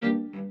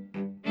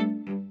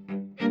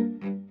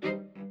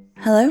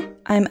Hello,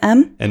 I'm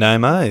Em. And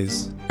I'm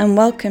Eyes. And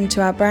welcome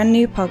to our brand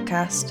new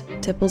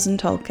podcast, Tipples and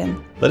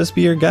Tolkien. Let us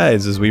be your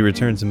guides as we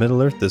return to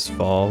Middle-earth this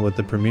fall with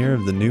the premiere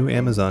of the new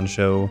Amazon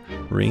show,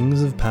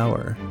 Rings of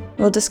Power.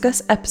 We'll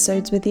discuss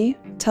episodes with you,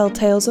 tell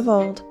tales of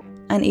old,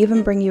 and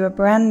even bring you a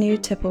brand new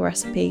tipple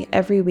recipe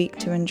every week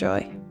to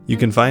enjoy. You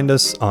can find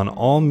us on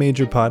all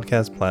major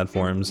podcast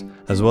platforms,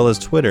 as well as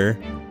Twitter,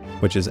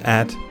 which is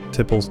at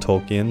Tipples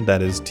Tolkien,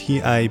 that is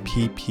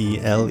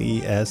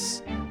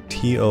TIPPLESTOLKIEN,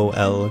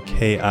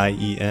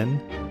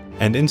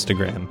 and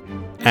Instagram,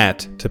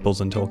 at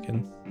Tipples and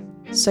Tolkien.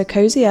 So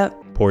cozy up,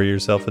 Pour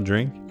yourself a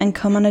drink, and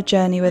come on a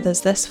journey with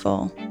us this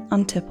fall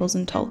on Tipples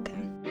and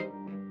Tolkien.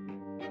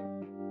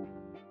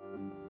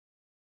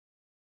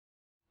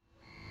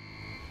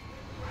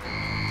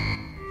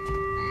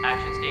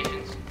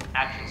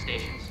 Action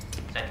stations.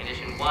 Set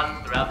condition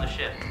 1 throughout the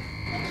ship.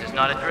 This is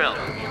not a drill.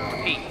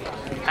 Repeat.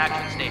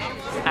 Action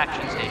stations.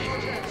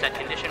 Set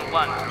condition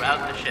 1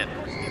 throughout the ship.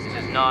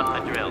 This is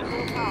not a drill.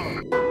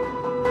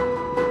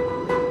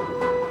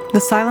 The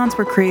Cylons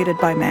were created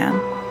by man.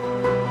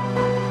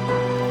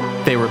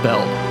 They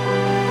rebelled.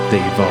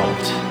 They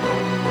evolved.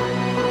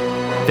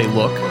 They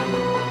look.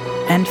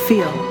 And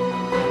feel.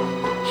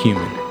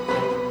 Human.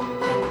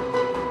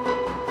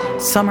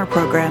 Some are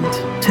programmed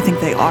to think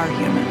they are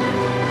human.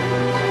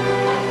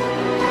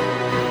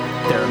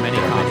 There are many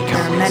copies.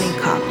 There are many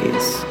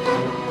copies.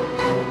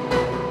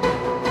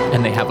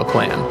 And they have a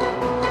plan.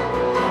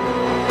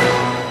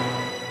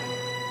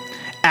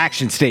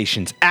 Action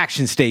stations.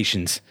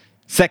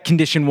 Set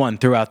condition 1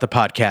 throughout the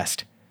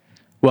podcast.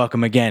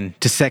 Welcome again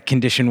to Set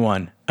Condition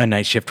 1, a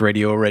Night Shift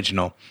Radio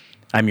original.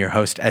 I'm your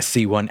host,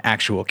 SC1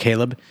 Actual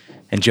Caleb,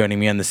 and joining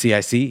me on the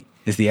CIC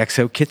is the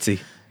XO Kitsy.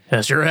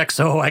 As your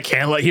XO, I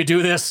can't let you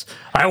do this.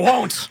 I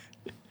won't.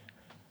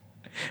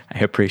 I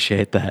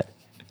appreciate that,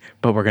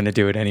 but we're going to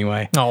do it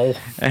anyway. No.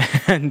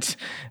 And,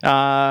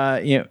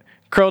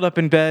 curled up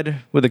in bed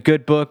with a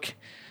good book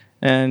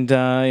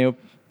and,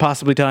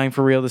 possibly dying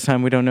for real this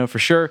time, we don't know for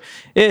sure,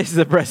 is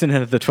the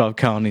president of the 12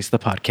 Colonies, the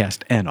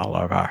podcast, and all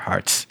of our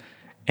hearts,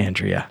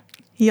 Andrea.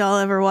 Y'all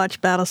ever watch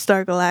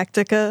Battlestar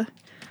Galactica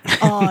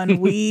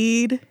on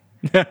weed?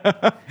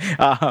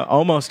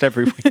 Almost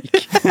every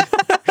week.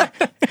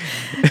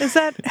 Is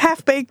that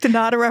half-baked and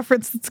not a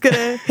reference that's going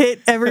to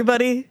hit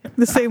everybody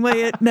the same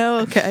way? No?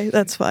 Okay,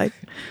 that's fine.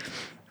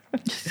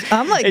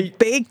 I'm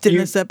baked in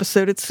this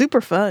episode. It's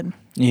super fun.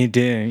 You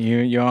do.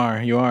 You are.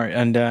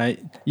 And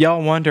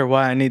y'all wonder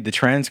why I need the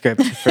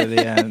transcript for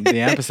the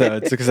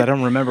episodes, because I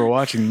don't remember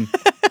watching.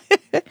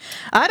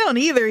 I don't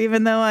either,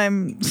 even though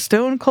I'm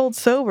stone cold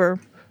sober.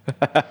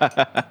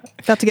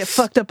 About to get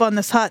fucked up on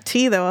this hot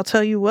tea, though, I'll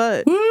tell you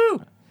what.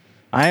 Woo!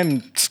 I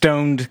am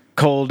stoned,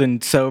 cold,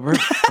 and sober.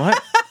 What?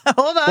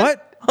 Hold on.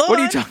 What? What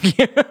are you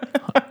talking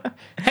about?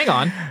 Hang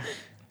on.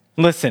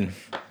 Listen.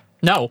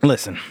 No.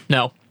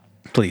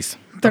 Please.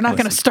 They're not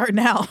going to start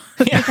now.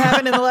 They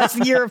haven't in the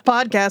last year of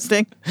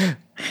podcasting.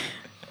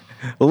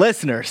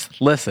 Listeners,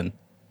 listen.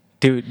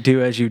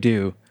 Do as you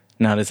do,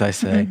 not as I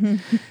say.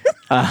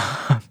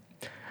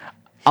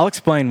 I'll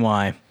explain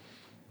why,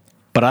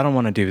 but I don't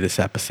want to do this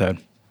episode.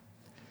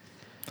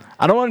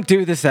 I don't want to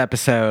do this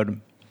episode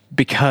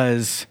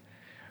because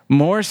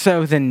more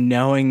so than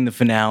knowing the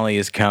finale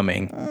is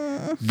coming,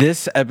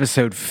 this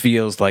episode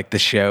feels like the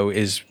show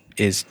is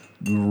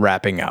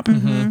wrapping up.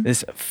 Mm-hmm.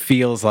 This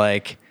feels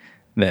like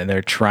that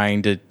they're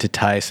trying to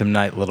tie some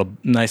nice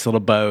little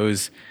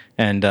bows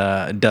and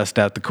dust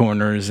out the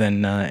corners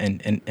and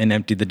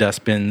empty the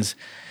dustbins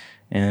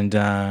and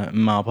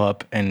mop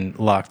up and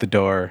lock the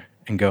door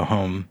and go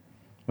home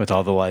with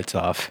all the lights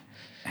off.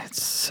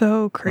 It's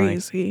so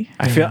crazy.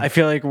 I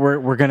feel like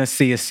we're gonna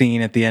see a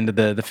scene at the end of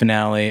the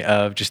finale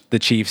of just the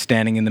chief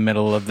standing in the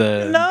middle of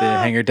the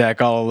hangar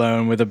deck all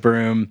alone with a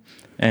broom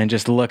and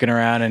just looking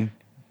around and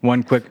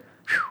one quick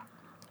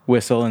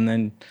whistle and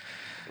then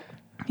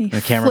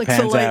the camera flicks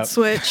pans a light out.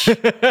 switch.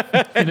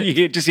 And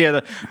you just hear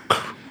the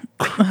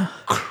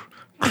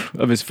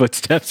of his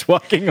footsteps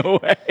walking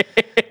away.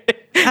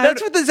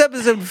 That's what this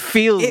episode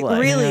feels like.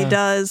 It really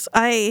does.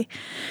 I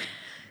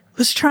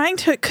was trying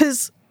to,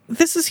 because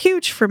this is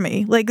huge for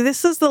me. Like,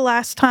 this is the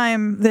last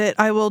time that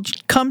I will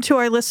come to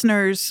our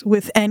listeners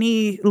with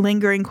any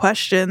lingering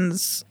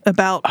questions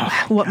about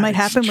what might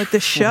happen with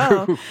this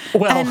show.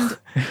 Well, and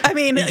I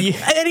mean,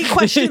 any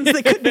questions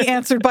that could be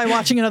answered by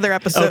watching another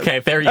episode. Okay,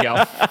 there you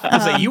go.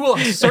 So you will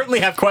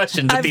certainly have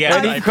questions at the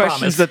end. Any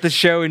questions that the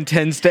show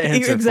intends to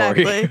answer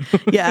exactly. for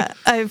you. Yeah,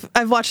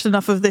 I've watched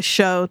enough of this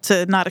show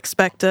to not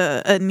expect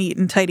a neat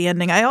and tidy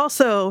ending. I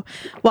also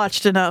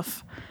watched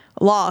enough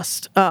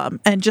Lost,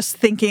 and just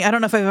thinking, I don't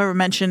know if I've ever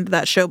mentioned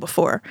that show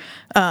before.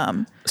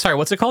 Sorry,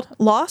 what's it called?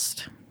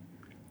 Lost?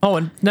 Oh,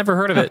 and never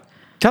heard of it.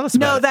 Tell us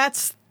about it.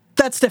 That's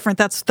different.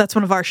 That's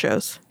one of our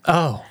shows.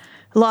 Oh.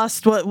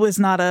 Lost was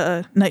not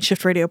a Night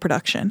Shift Radio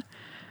production.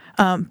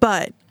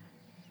 But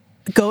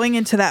going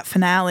into that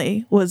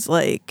finale was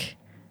like,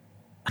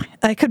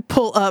 I could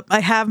pull up.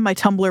 I have my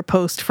Tumblr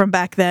post from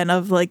back then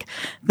of like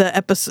the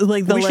episode,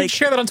 like the we should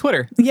share that on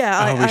Twitter.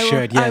 Yeah, we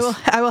should.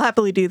 Yes, I will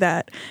happily do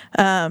that.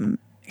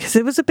 because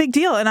it was a big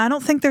deal. And I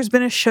don't think there's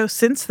been a show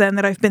since then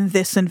that I've been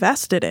this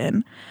invested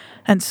in.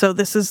 And so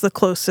this is the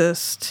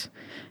closest.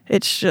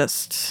 It's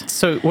just...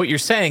 So what you're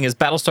saying is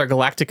Battlestar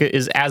Galactica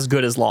is as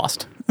good as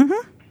Lost.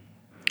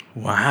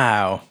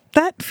 Wow.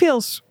 That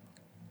feels...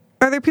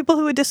 Are there people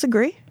who would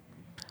disagree?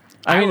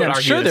 I mean, would I'm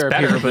argue sure it's there are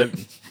better, people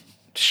but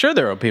Sure,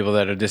 there are people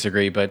that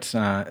disagree, but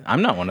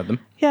I'm not one of them.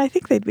 Yeah, I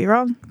think they'd be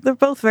wrong. They're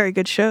both very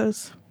good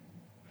shows.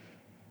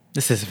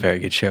 This is a very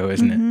good show,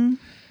 isn't it?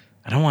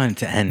 I don't want it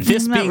to end.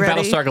 this not being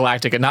ready. Battlestar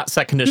Galactica, not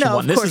Set Condition No,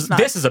 1. of This course is not.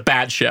 this is a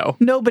bad show.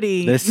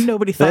 Nobody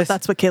thought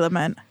that's what Caleb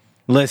meant.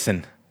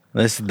 Listen,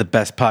 this is the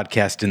best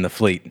podcast in the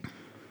fleet.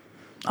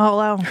 Oh,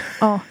 wow.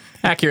 Oh.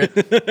 Accurate.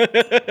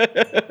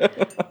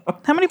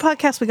 How many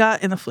podcasts we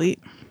got in the fleet?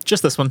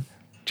 Just this one.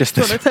 Just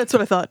this. That's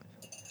what I thought.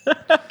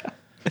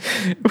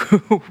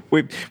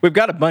 We've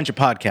got a bunch of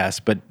podcasts,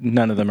 but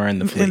none of them are in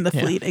the fleet. In the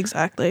fleet,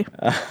 exactly.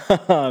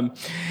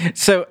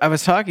 So I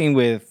was talking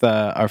with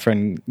our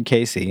friend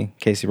Casey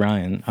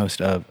Ryan,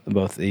 host of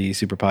both the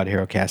Superpod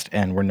Hero Cast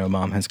and Where No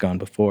Mom Has Gone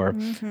Before,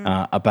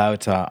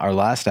 about our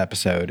last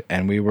episode,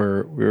 and we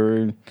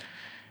were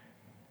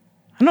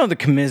I don't know if the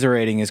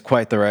commiserating is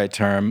quite the right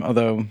term,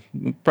 although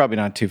probably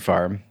not too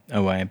far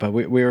away, but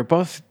we were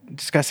both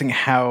discussing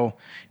how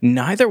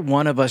neither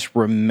one of us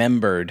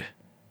remembered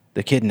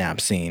the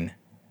kidnap scene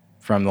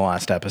from the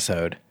last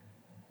episode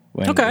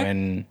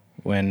when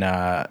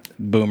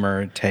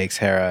Boomer takes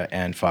Hera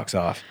and fucks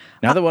off.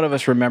 Neither one of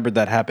us remembered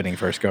that happening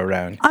first go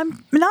around.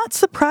 I'm not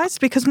surprised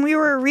because when we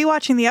were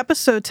rewatching the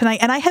episode tonight,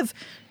 and I have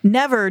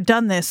never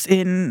done this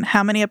in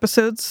how many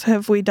episodes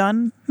have we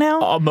done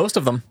now? Most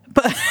of them.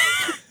 But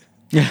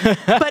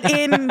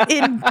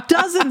in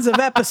dozens of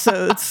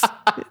episodes,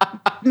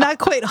 not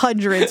quite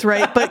hundreds,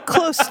 right? But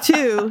close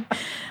to,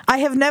 I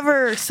have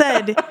never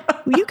said,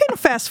 you can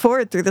fast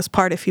forward through this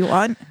part if you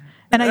want.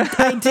 And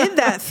I did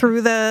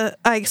that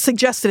I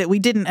suggested it. We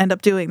didn't end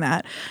up doing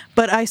that.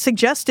 But I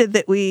suggested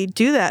that we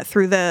do that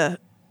through the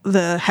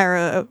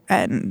Hera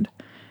and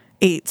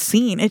 8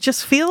 scene. It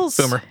just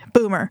feels...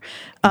 Boomer.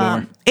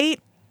 8,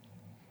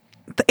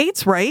 the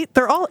 8's right.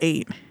 They're all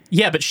 8.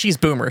 Yeah, but she's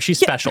Boomer. She's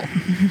special.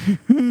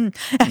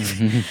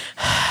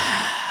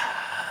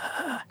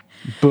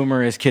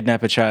 Boomer is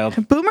kidnap a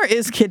child. Boomer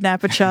is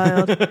kidnap a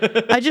child.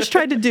 I just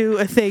tried to do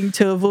a thing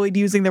to avoid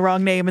using the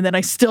wrong name, and then I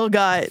still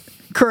got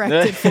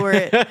corrected for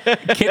it.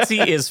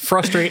 Kitsy is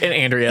Frustrate and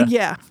Andrea.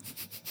 Yeah.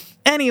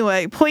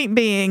 Anyway, point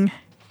being,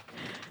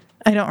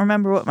 I don't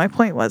remember what my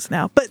point was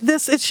now, but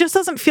it just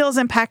doesn't feel as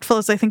impactful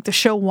as I think the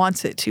show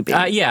wants it to be.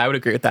 Yeah, I would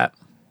agree with that.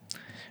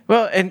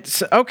 Well, and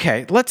so,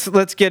 okay,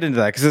 let's get into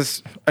that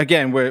because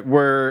again,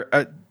 we're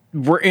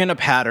in a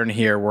pattern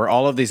here where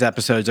all of these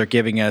episodes are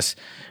giving us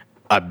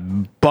a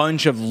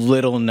bunch of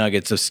little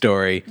nuggets of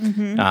story,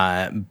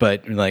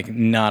 but like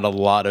not a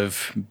lot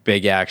of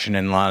big action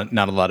and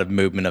not a lot of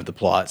movement of the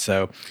plot.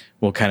 So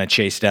we'll kind of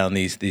chase down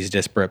these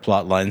disparate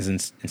plot lines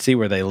and see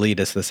where they lead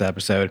us this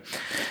episode.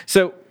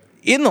 So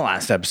in the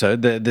last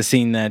episode, the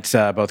scene that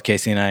both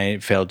Casey and I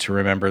failed to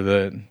remember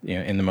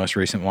in the most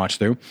recent watch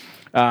through.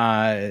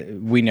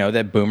 We know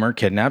that Boomer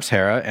kidnaps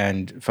Hera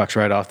and fucks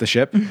right off the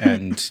ship,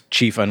 and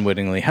Chief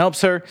unwittingly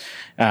helps her,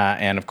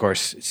 and of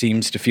course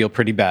seems to feel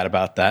pretty bad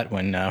about that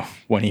when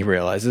he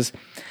realizes.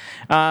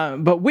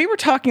 But we were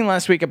talking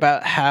last week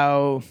about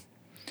how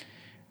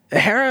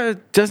Hera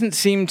doesn't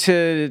seem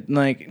to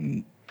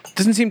react,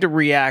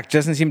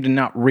 doesn't seem to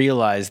not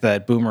realize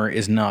that Boomer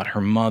is not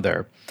her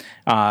mother.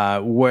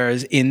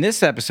 Whereas in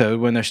this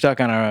episode, when they're stuck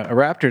on a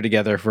raptor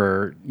together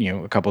for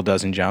a couple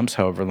dozen jumps,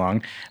 however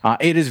long,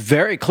 it is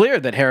very clear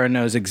that Hera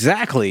knows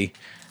exactly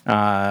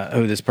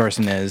who this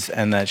person is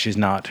and that she's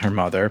not her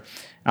mother,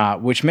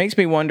 which makes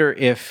me wonder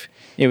if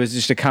it was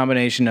just a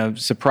combination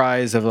of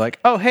surprise of like,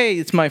 oh, hey,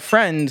 it's my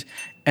friend,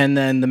 and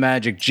then the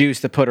magic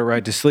juice that put her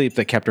right to sleep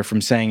that kept her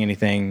from saying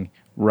anything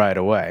right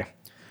away.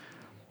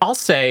 I'll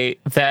say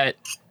that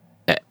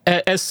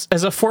as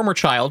a former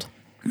child,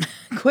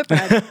 Quit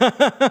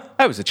that.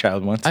 I was a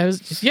child once. I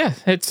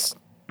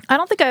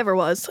don't think I ever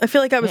was. I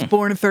feel like I was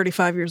born at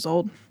 35 years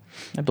old.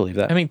 I believe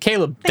that. I mean,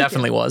 Caleb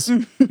definitely was.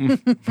 You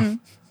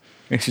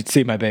should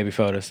see my baby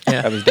photos.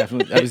 Yeah. I was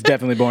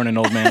definitely born an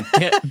old man.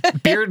 Yeah,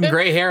 beard and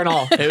gray hair and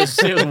all. It was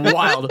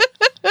wild.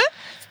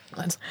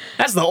 That's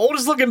the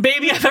oldest looking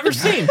baby I've ever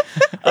seen.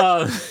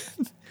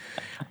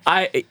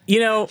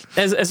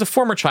 As a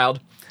former child,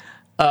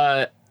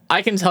 I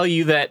can tell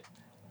you that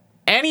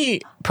any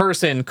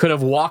person could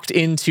have walked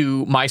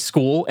into my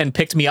school and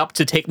picked me up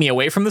to take me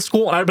away from the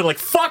school, and I'd be like,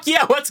 fuck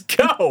yeah, let's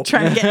go.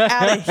 Trying to get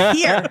out of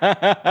here.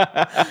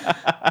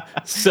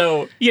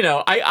 So,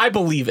 I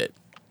believe it.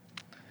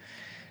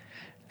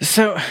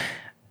 So,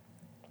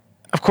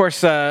 of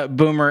course,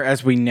 Boomer,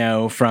 as we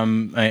know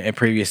from a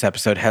previous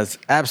episode, has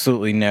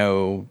absolutely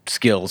no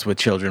skills with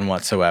children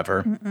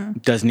whatsoever.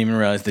 Doesn't even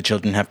realize the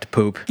children have to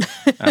poop,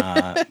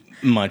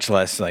 much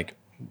less like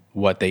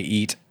what they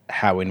eat,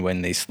 how and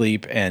when they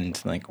sleep,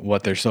 and like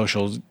what their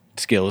social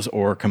skills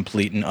or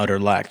complete and utter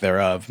lack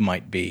thereof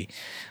might be.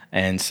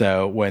 And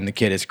so when the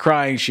kid is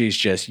crying, she's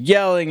just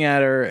yelling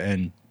at her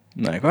and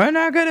Like, we're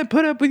not going to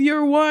put up with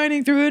your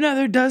whining through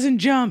another dozen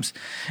jumps.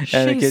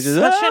 And the kid's She's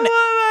just, such an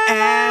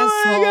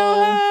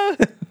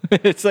asshole.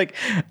 it's like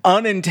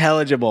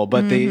unintelligible,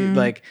 but the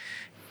like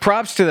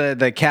props to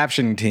the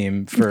captioning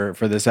team for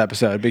this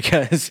episode,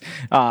 because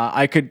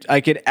I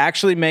could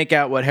actually make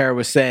out what Hera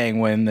was saying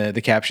when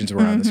the captions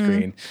were on the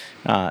screen.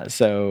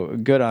 So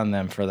good on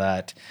them for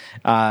that.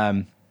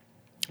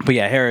 But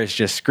yeah, Hera's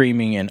just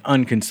screaming and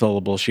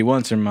unconsolable. She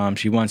wants her mom.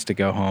 She wants to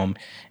go home.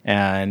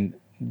 And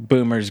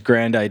Boomer's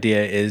grand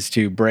idea is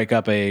to break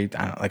up a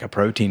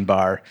protein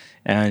bar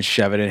and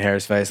shove it in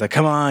Hera's face. Like,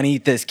 come on,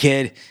 eat this,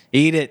 kid.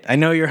 Eat it. I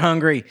know you're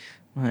hungry.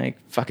 Like,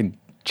 fucking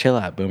chill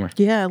out, Boomer.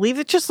 Yeah,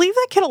 just leave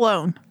that kid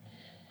alone.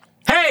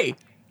 Hey,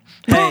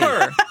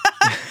 Boomer.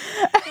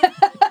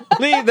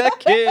 Leave that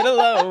kid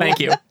alone. Thank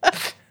you.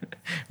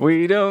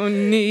 We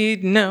don't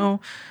need no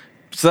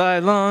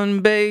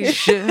Cylon base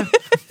ship.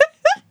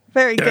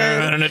 Very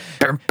good.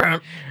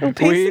 We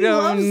Pacey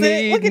don't loves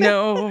it. Look need at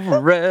no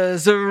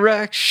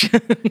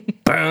resurrection.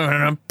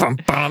 I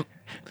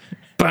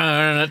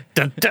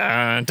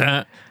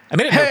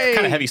made it Hey! a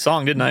kind of heavy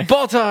song, didn't I?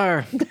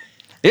 Baltar,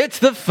 it's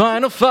the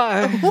final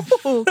five.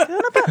 Ooh,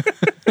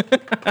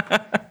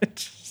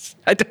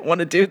 I don't want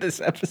to do this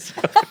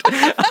episode.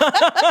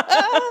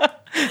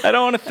 I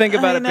don't want to think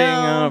about it being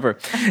know. over.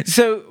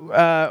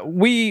 So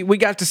we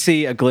got to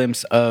see a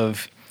glimpse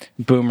of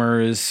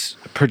Boomer's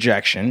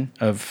projection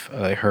of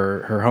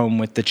her home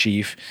with the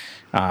chief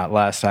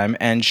last time,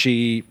 and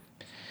she,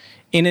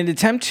 in an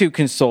attempt to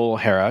console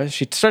Hera,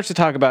 she starts to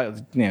talk about,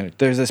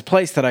 there's this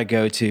place that I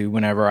go to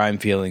whenever I'm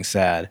feeling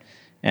sad,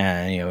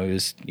 and it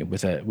was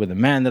with a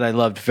man that I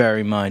loved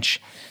very much,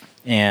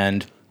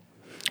 and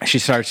she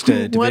starts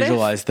to What if-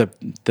 visualize the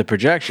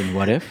projection.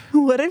 What if?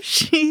 What if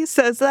she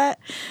says that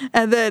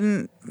and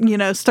then,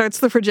 starts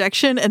the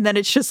projection and then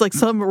it's just like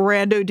some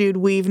rando dude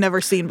we've never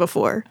seen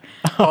before?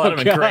 Oh, that'd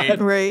have been great.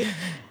 Right?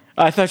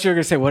 I thought you were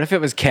going to say, what if it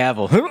was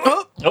Cavill?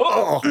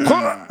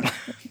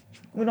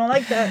 We don't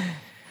like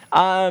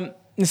that.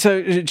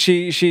 So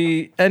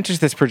she enters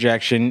this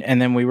projection,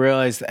 and then we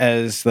realize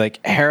as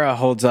like Hera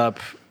holds up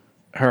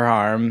her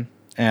arm,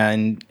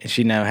 and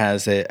she now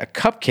has a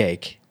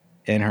cupcake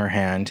in her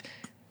hand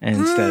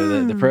instead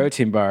of the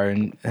protein bar,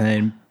 and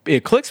then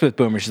it clicks with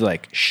Boomer. She's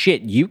like,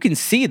 "Shit, you can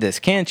see this,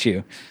 can't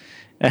you?"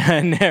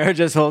 And Hera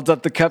just holds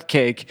up the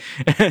cupcake.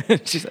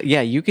 She's like, "Yeah,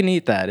 you can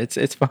eat that.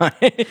 It's fine."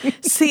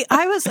 See,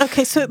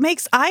 so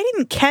I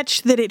didn't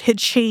catch that it had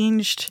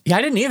changed Yeah,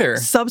 I didn't either.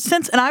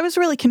 substance, and I was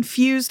really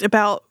confused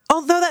about,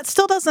 although that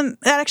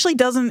actually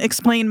doesn't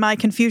explain my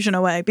confusion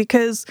away,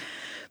 because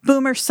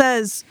Boomer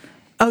says,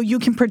 "Oh, you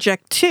can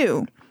project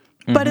too."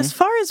 But as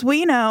far as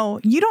we know,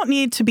 you don't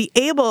need to be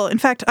able, in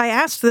fact, I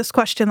asked this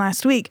question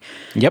last week.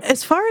 Yep.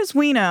 As far as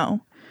we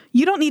know,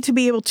 you don't need to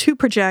be able to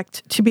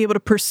project to be able to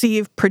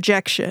perceive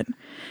projection.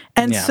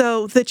 And Yeah.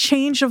 so the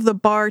change of the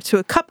bar to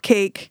a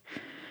cupcake,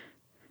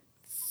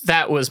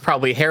 That was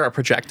probably Hera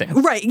projecting.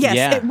 right, yes,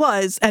 Yeah. it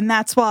was. And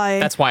that's why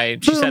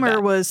she said Boomer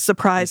that. was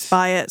surprised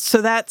by it.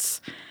 So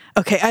that's,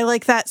 okay, I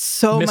like that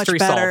so Mystery much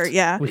better. solved.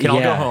 Yeah. We can all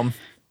go Yeah. home.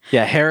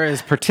 Yeah, Hera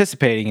is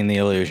participating in the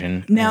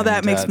illusion. Now that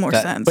and, makes more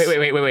sense.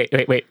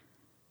 Wait.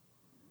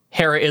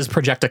 Hera is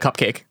project a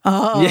cupcake.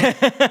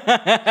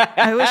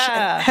 I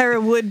wish Hera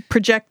would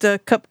project a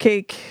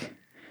cupcake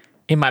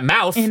In my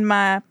mouth. in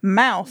my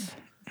mouth.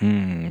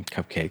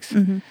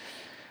 Cupcakes.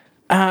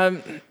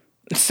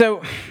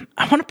 So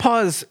I want to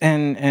pause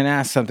and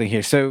ask something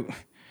here. So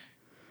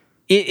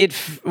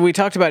we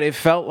talked about it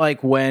felt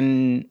like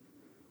when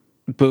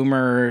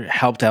Boomer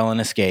helped Ellen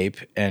escape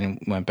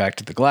and went back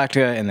to the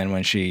Galactica, and then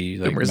when she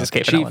Boomer's met the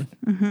escaping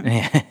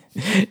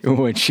chief,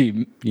 when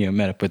she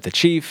met up with the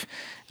chief,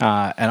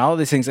 and all of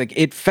these things, like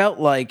it felt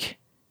like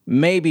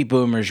maybe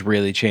Boomer's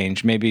really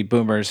changed. Maybe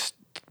Boomer's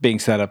being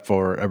set up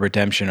for a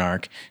redemption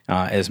arc,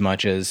 as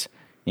much as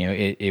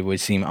it would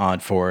seem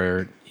odd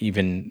for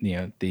even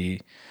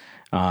the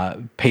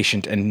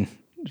patient and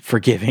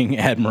forgiving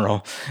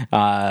admiral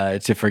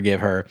to forgive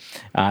her.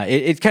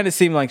 It kind of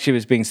seemed like she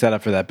was being set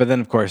up for that. But then,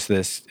 of course,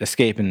 this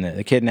escape and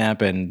the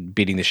kidnap and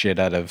beating the shit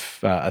out of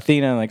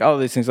Athena, like all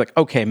these things, like,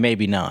 okay,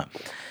 maybe not.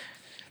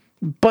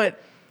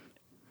 But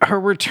her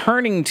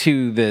returning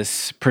to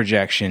this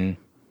projection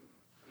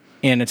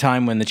in a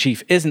time when the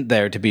chief isn't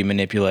there to be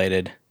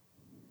manipulated,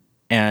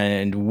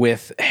 and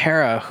with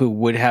Hera, who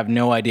would have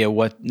no idea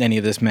what any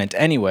of this meant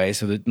anyway,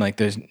 so that like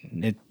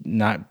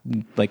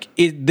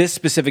this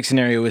specific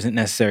scenario isn't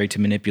necessary to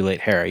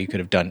manipulate Hera. You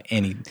could have done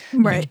any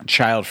Right.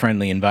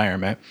 child-friendly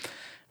environment.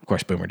 Of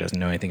course, Boomer doesn't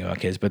know anything about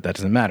kids, but that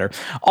doesn't matter.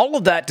 All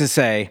of that to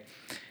say,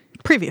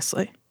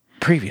 Previously.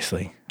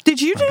 Did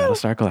you do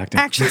Battlestar Galactica.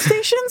 action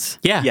stations?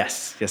 Yeah.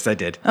 Yes, I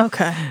did.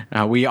 Okay.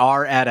 We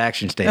are at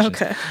action stations.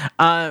 Okay.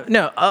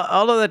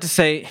 All of that to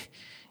say,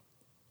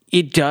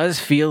 it does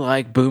feel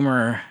like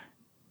Boomer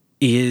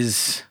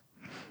is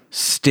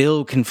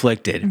still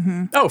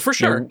conflicted. Oh, for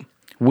sure.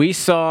 We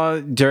saw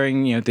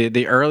during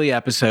the early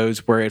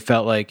episodes where it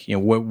felt like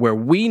where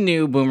we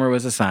knew Boomer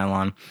was a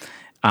Cylon,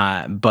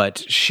 But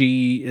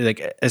she,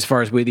 like, as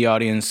far as we, the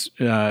audience,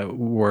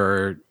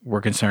 were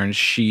concerned,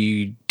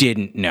 she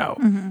didn't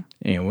know,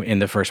 in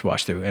the first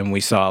watch through. And we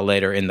saw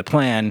later in the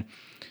plan,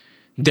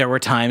 there were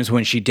times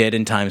when she did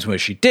and times when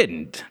she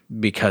didn't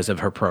because of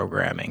her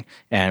programming.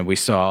 And we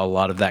saw a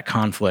lot of that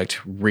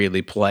conflict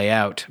really play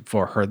out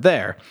for her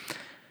there.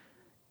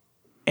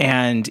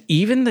 And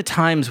even the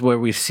times where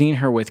we've seen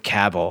her with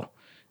Cavill,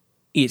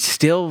 it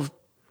still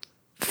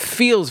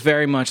feels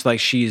very much like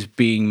she's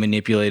being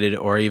manipulated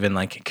or even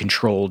like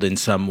controlled in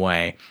some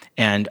way.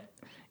 And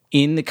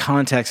in the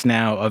context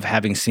now of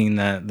having seen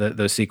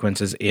those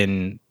sequences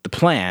in the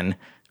plan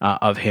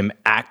of him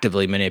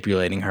actively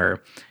manipulating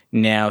her,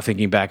 now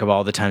thinking back of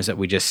all the times that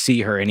we just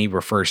see her and he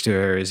refers to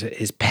her as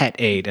his pet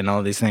aide and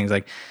all these things,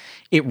 like,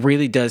 it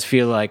really does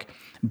feel like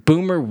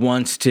Boomer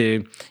wants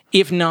to,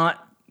 if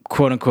not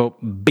quote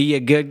unquote be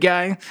a good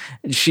guy,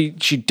 she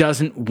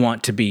doesn't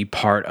want to be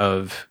part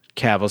of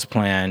Cavill's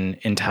plan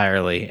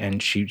entirely,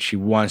 and she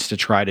wants to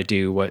try to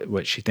do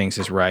what she thinks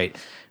is right,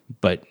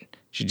 but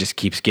she just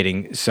keeps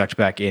getting sucked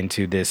back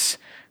into this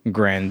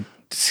grand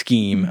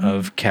scheme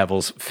of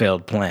Cavill's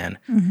failed plan.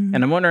 And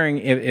I'm wondering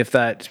if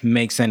that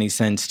makes any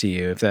sense to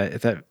you, if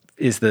that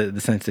is the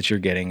sense that you're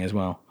getting as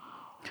well.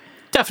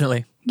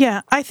 Definitely.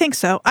 Yeah, I think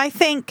so. I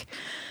think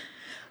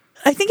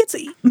it's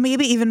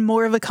maybe even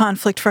more of a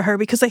conflict for her,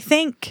 because I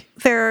think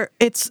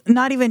it's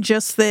not even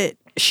just that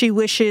she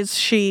wishes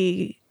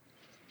she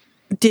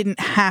didn't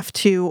have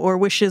to, or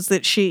wishes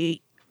that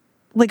she,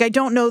 like, I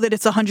don't know that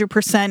it's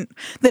 100%,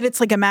 that it's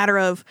like a matter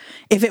of,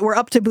 if it were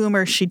up to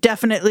Boomer, she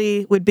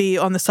definitely would be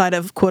on the side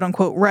of quote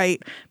unquote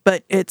right,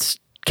 but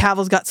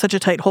Cavill's got such a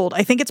tight hold.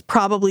 I think it's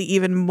probably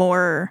even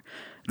more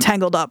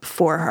tangled up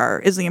for her,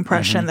 is the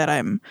impression that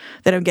I'm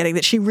getting,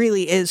 that she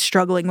really is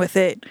struggling with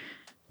it,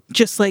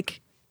 just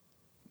like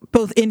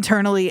both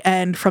internally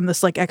and from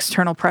this like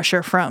external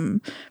pressure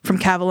from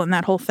Cavill and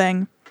that whole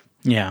thing.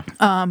 Yeah.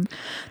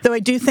 Though I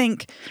do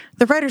think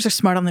the writers are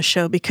smart on the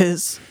show,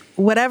 because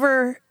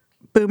whatever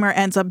Boomer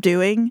ends up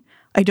doing,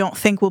 I don't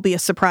think will be a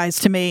surprise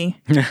to me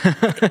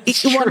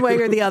one way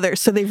or the other.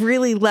 So they've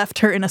really left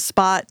her in a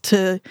spot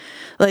to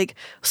like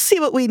see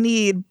what we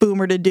need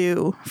Boomer to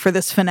do for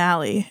this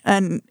finale.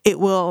 And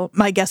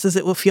my guess is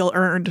it will feel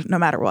earned no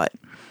matter what.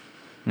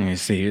 You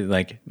see,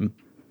 like,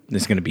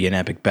 there's going to be an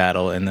epic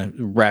battle and the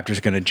Raptor's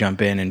going to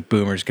jump in and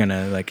Boomer's going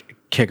to like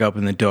kick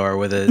open the door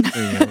with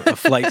a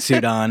flight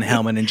suit on,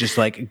 helmet, and just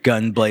like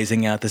gun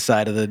blazing out the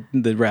side of the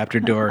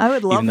Raptor door. I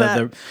would love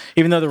that.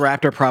 Even though the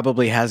Raptor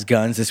probably has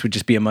guns, this would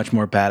just be a much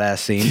more badass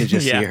scene to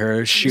just see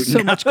her shooting.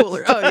 So much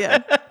cooler. Oh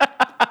yeah.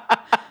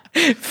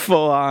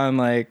 Full on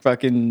like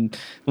fucking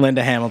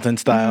Linda Hamilton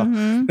style.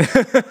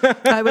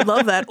 I would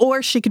love that.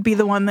 Or she could be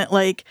the one that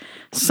like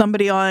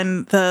somebody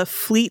on the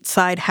fleet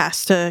side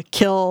has to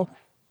kill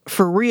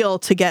for real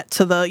to get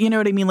to the, you know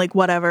what I mean? Like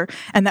whatever.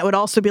 And that would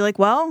also be like,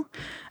 well,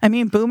 I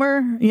mean,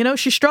 Boomer,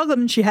 she struggled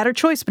and she had her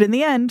choice, but in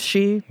the end,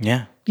 she,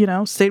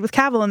 stayed with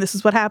Cavill and this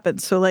is what happened.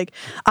 So like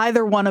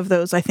either one of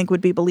those I think would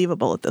be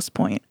believable at this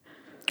point.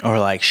 Or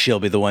like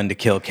she'll be the one to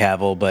kill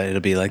Cavill, but it'll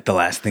be like the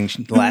last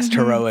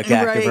heroic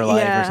act of her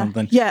life or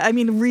something. Yeah. I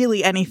mean,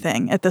 really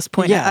anything at this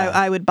point,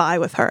 I would buy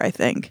with her, I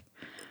think.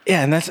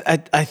 Yeah, and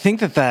I think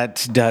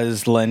that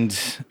does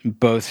lend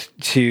both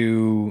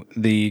to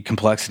the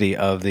complexity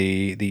of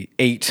the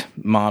 8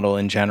 model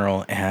in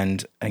general,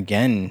 and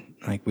again,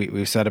 like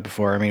we've said it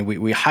before. I mean,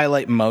 we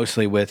highlight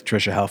mostly with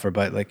Tricia Helfer,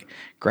 but like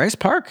Grace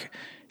Park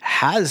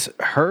has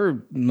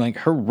her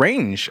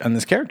range on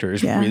this character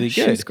is really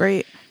good. She's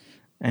great.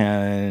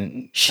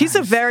 And she's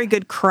a very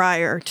good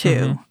crier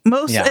too.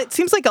 It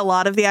seems like a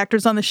lot of the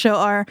actors on the show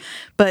are,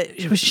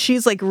 but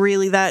she's like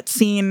really, that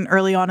scene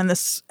early on in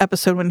this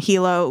episode when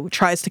Hilo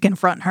tries to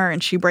confront her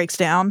and she breaks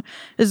down,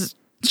 it's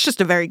just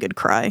a very good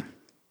cry.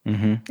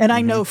 And I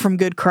know from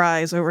good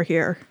cries over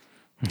here.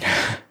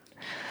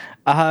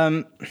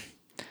 So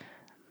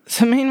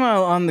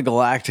meanwhile on the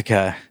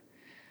Galactica,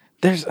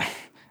 there's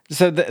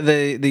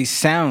the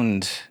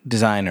sound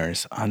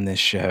designers on this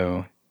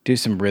show do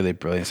some really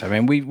brilliant stuff. I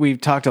mean, we've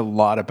talked a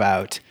lot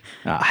about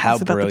how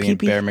brilliant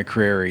Bear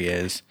McCreary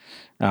is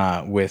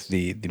with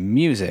the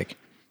music,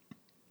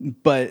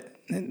 but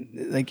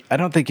like I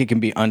don't think it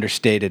can be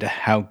understated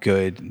how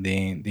good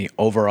the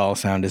overall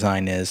sound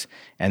design is,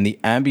 and the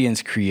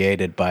ambience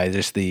created by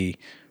just the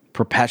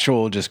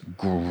perpetual just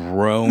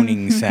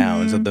groaning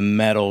sounds of the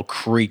metal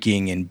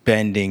creaking and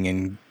bending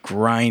and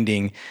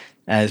grinding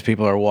as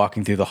people are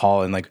walking through the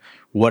hall, and like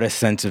what a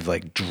sense of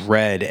like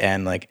dread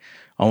and like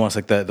almost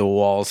like the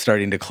walls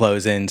starting to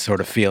close in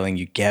sort of feeling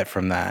you get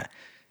from that.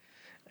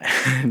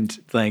 And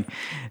like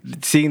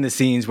seeing the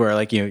scenes where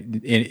like,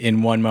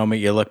 in one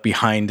moment you look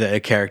behind a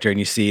character and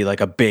you see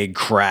like a big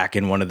crack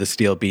in one of the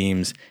steel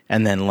beams.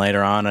 And then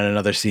later on in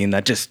another scene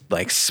that just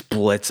like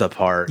splits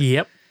apart.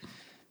 Yep.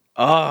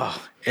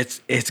 Oh, it's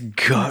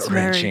gut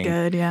wrenching.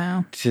 Very good.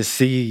 Yeah. To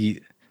see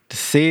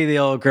the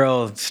old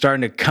girl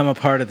starting to come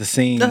apart at the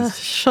seams.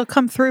 She'll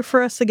come through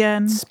for us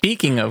again.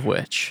 Speaking of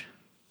which,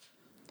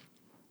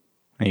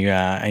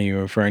 Are you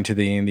referring to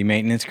the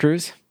maintenance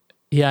crews?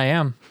 yeah, I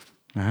am.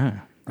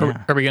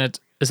 Are we gonna?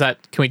 Can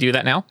we do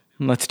that now?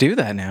 Let's do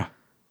that now.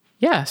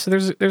 Yeah. So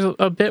there's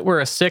a bit where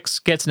a 6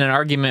 gets in an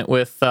argument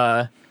with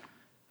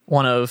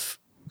one of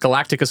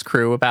Galactica's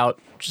crew about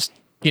just,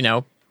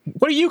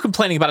 what are you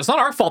complaining about? It's not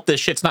our fault this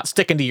shit's not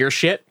sticking to your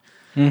shit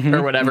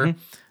or whatever.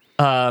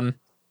 I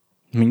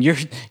mean,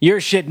 your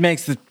shit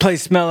makes the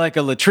place smell like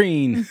a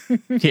latrine.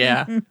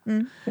 Yeah.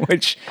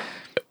 Which,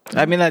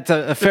 I mean, that's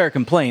a fair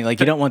complaint. Like,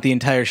 you don't want the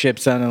entire ship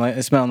smelling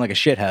like a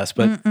shit house,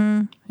 but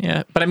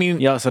Yeah. But I mean,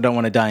 you also don't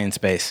want to die in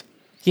space.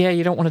 yeah,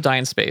 you don't want to die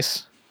in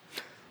space.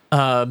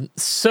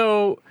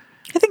 So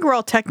I think we're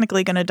all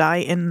technically going to die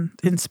in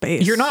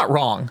space. you're not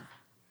wrong.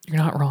 You're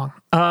not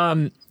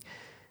wrong.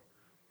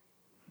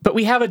 But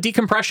we have a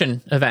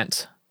decompression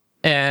event,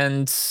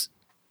 and stuff's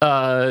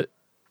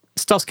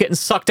getting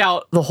sucked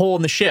out the hole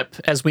in the ship,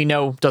 as we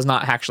know does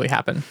not actually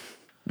happen.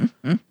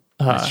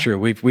 That's true.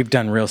 We've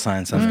done real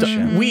science on this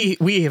show.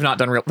 We have not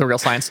done the real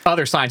science.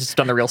 Other scientists have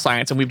done the real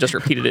science, and we've just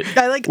repeated it.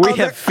 I like We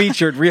have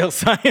featured real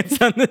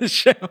science on this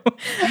show.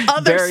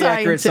 other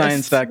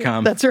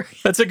VeryAccurateScience.com. That's right.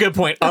 That's a good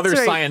point. That's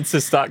right.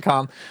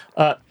 Otherscientists.com.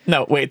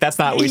 No, wait, that's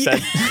not what we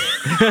said.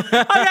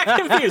 I got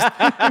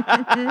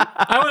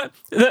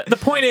confused. The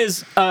point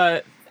is,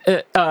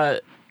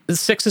 the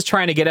 6 is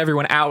trying to get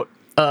everyone out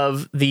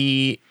of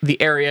the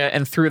area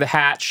and through the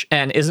hatch,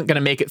 and isn't going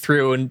to make it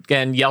through,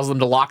 and yells them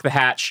to lock the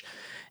hatch,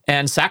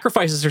 and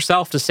sacrifices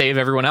herself to save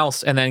everyone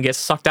else, and then gets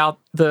sucked out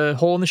the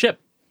hole in the ship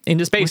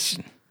into space.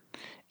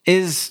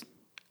 It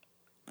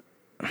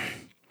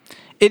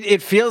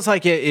feels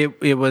like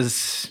it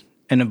was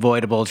an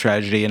avoidable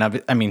tragedy,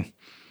 and I mean,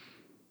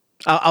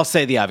 I'll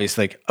say the obvious.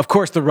 Like, of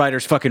course, the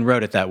writers fucking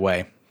wrote it that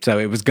way, so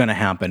it was going to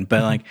happen.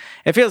 But like,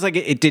 it feels like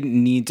it didn't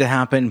need to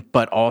happen,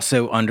 but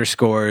also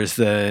underscores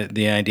the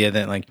idea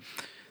that like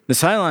the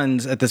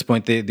Cylons at this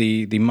point,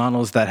 the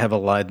models that have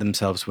allied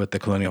themselves with the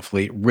Colonial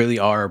fleet really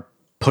are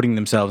putting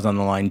themselves on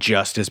the line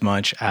just as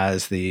much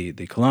as the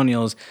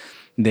Colonials.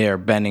 They're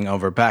bending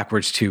over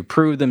backwards to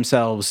prove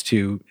themselves,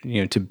 to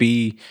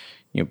be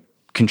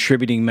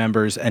contributing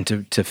members and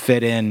to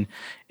fit in.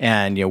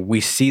 And we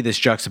see this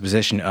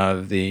juxtaposition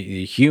of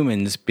the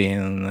humans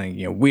being like,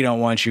 we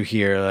don't want you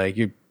here, like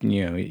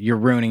you're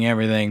ruining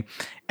everything,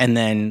 and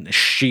then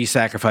she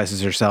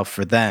sacrifices herself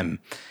for them,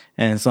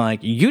 and it's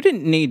like, you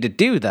didn't need to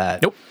do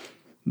that. Nope.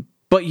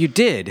 But you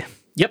did.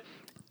 Yep.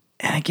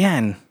 And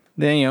again,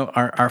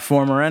 our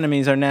former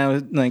enemies are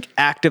now like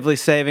actively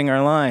saving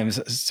our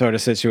lives, sort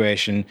of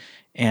situation.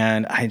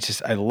 And I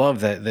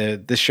love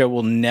that this show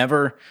will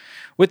never,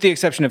 with the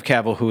exception of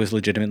Cavill, who is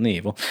legitimately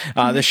evil,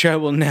 the show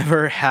will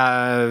never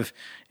have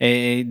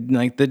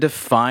the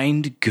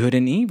defined good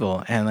and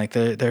evil, and like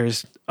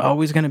there's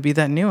always going to be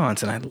that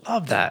nuance, and I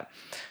love that.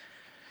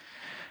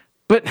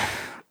 But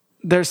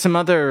there's some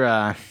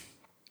other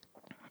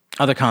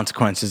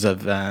consequences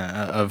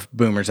of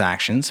Boomer's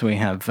actions. We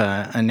have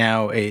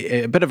now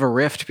a bit of a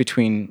rift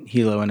between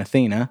Helo and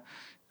Athena.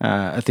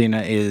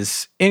 Athena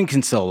is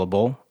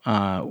inconsolable,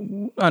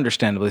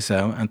 understandably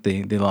so, at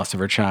the loss of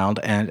her child,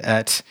 and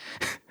at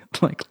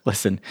like,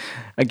 listen,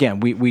 again,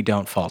 we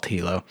don't fault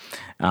Helo.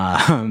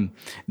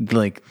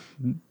 Like,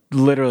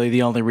 literally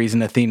the only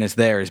reason Athena's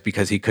there is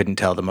because he couldn't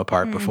tell them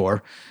apart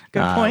before.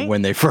 Good point.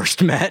 When they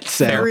first met.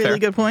 So Really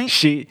good point.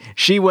 She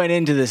went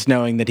into this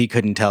knowing that he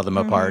couldn't tell them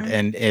apart,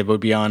 and it would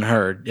be on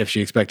her if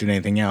she expected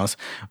anything else.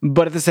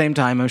 But at the same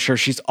time, I'm sure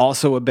she's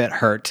also a bit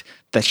hurt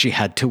that she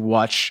had to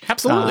watch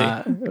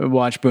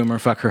watch Boomer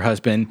fuck her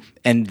husband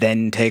and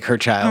then take her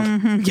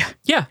child.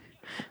 Yeah.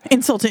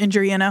 Insult to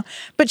injury,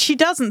 But she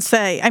doesn't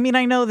say. I mean,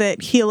 I know that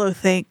Helo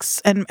thinks,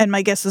 and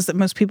my guess is that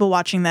most people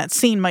watching that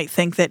scene might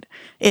think that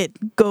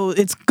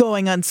it's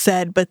going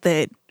unsaid, but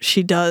that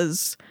she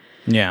does,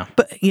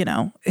 but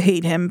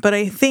hate him. But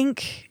I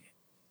think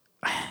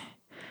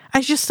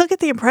I just still get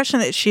the impression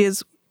that she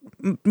is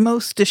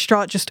most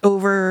distraught just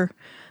over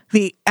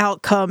the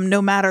outcome,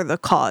 no matter the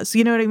cause.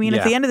 You know what I mean? Yeah.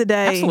 At the end of the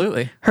day,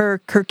 Absolutely. her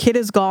kid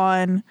is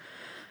gone.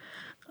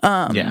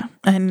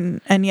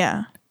 And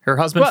yeah. Her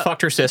husband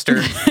fucked her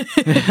sister.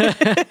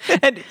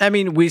 And I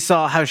mean, we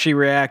saw how she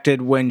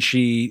reacted when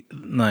she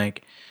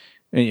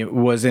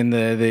was in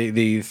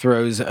the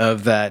throes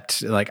of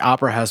that like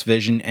opera house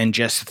vision and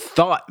just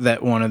thought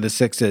that one of the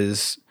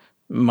sixes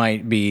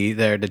might be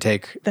there to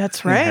take.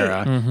 That's right.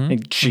 Hera.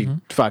 She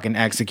fucking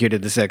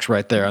executed the six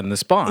right there on the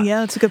spot. Yeah,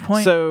 that's a good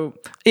point. So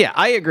yeah,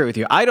 I agree with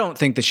you. I don't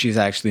think that she's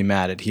actually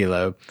mad at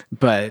Helo,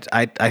 but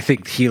I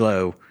think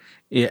Helo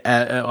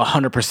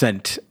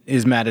 100%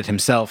 is mad at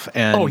himself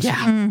and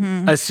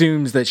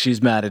assumes that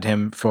she's mad at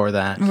him for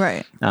that.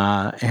 Right.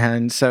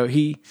 And so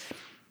he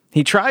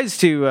tries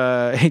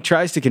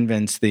to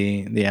convince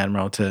the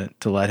admiral to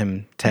let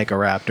him take a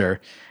raptor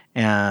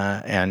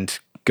and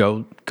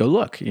go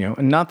look,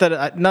 not that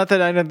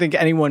I don't think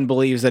anyone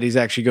believes that he's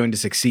actually going to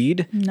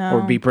succeed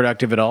or be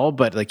productive at all,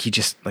 but like he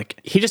just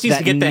needs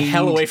to get the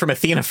hell away from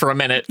Athena for a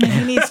minute.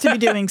 He needs to be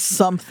doing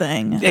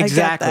something.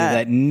 Exactly,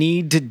 that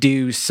need to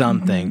do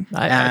something.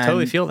 I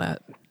totally feel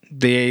that.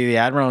 The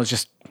admiral is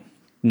just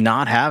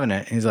not having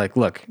it. He's like,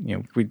 look,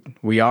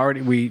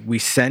 we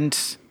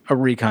sent a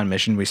recon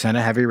mission. We sent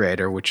a heavy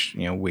raider, which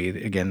we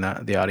again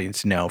the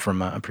audience know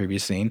from a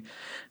previous scene,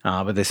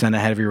 but they sent a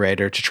heavy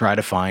raider to try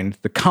to find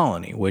the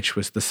colony, which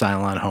was the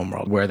Cylon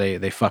homeworld, where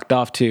they fucked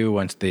off to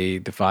once the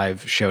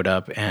Five showed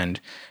up and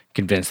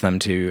convinced them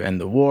to end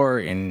the war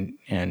and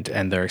end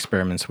their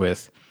experiments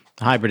with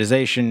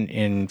hybridization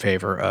in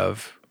favor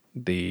of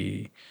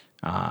the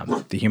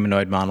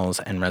humanoid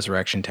models and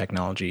resurrection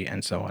technology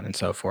and so on and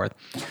so forth.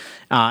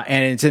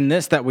 And it's in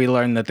this that we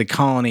learn that the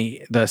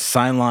colony, the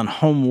Cylon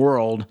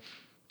homeworld,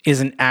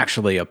 isn't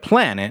actually a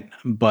planet,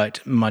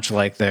 but much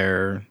like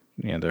their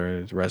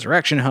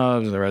resurrection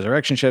hubs, the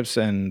resurrection ships,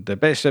 and the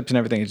base ships and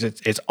everything,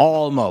 it's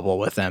all mobile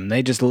with them.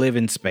 They just live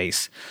in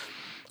space,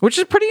 which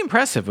is pretty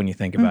impressive when you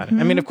think about it.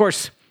 I mean, of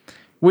course,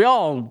 we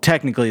all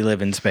technically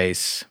live in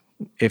space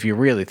if you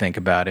really think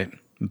about it,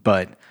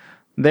 but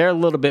they're a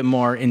little bit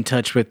more in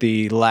touch with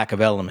the lack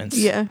of elements.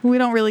 Yeah, we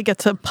don't really get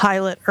to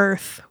pilot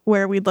Earth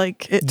where we'd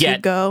like it to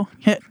go.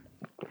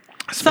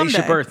 Spaceship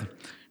Someday. Earth.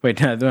 Wait,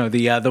 no,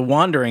 the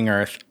Wandering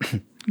Earth.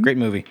 Great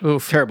movie.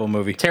 Oof. Terrible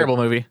movie. Terrible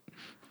movie.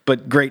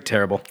 But great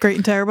terrible. Great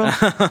and Terrible.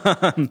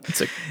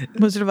 It's a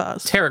Wizard of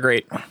Oz.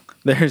 great.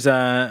 There's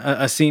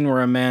a scene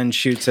where a man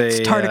shoots a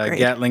Tardigrade.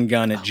 Gatling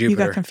gun at You got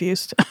Jupiter.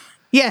 confused.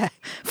 Yeah,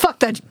 fuck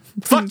that.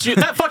 Fuck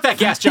that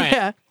gas giant.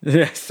 Yeah,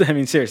 Yes, I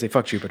mean, seriously,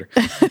 fuck Jupiter.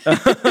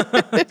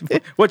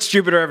 What's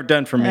Jupiter ever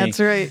done for me? that's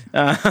right.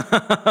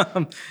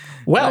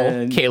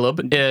 Well, Caleb,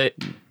 Like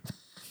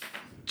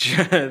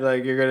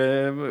you're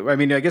gonna. I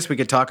mean, I guess we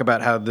could talk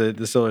about how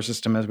the solar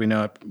system as we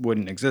know it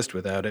wouldn't exist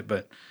without it,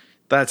 but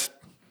that's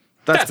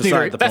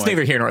beside the point.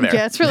 neither here nor there.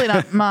 Yeah, it's really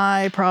not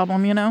my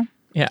problem, Yeah,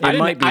 It I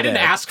might be didn't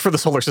that. ask for the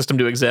solar system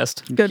to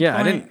exist. Good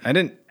Yeah, point. I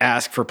didn't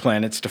ask for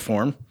planets to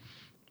form.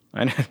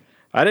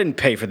 I didn't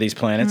pay for these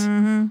planets,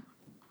 and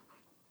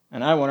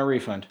I want a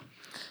refund.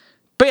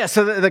 But yeah,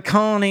 so the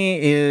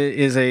colony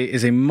is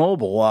a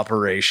mobile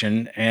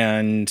operation,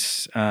 and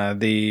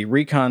the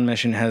recon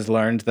mission has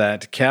learned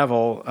that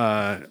Cavill,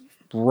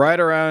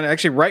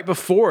 right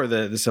before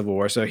the Civil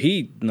War, so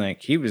he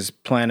was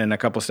planning a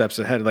couple steps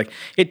ahead. Like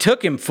it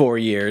took him 4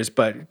 years,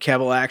 but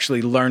Cavill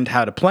actually learned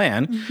how to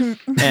plan,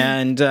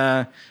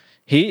 and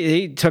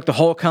he took the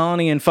whole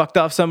colony and fucked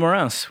off somewhere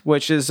else,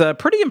 which is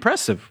pretty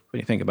impressive when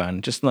you think about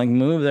it. Just like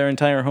move their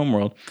entire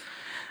homeworld.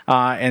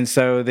 And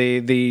so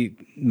the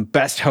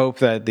best hope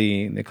that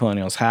the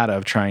colonials had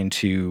of trying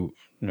to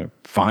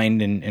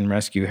find and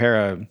rescue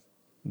Hera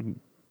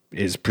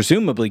is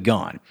presumably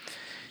gone.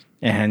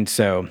 And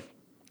so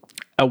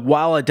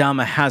while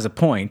Adama has a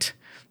point,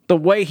 the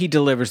way he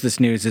delivers this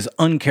news is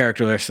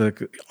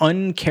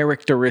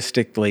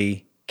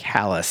uncharacteristically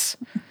callous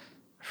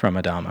from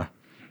Adama.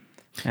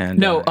 And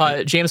No,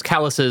 James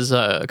Callis's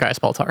Gaius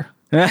Baltar.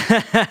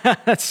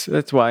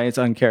 that's why it's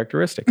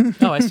uncharacteristic.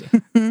 Oh, I see.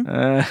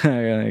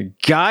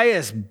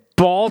 Gaius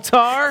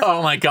Baltar?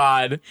 Oh my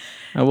god,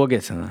 We'll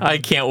get to that. I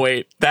can't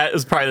wait. That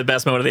is probably the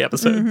best moment of the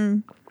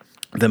episode.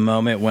 The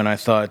moment when I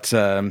thought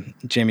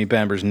Jamie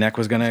Bamber's neck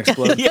was going to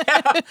explode.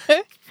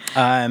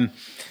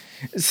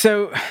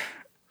 So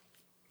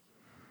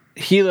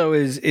Hilo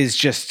is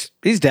just,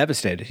 he's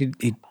devastated.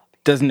 He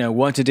doesn't know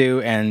what to do,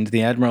 and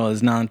the Admiral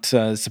is not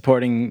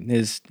supporting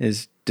his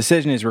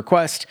decision, his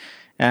request.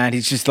 And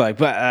he's just like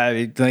you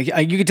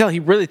could tell he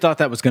really thought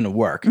that was going to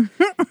work.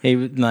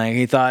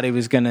 He thought he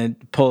was going to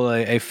pull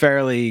a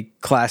fairly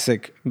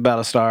classic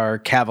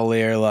Battlestar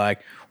Cavalier,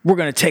 like, we're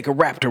going to take a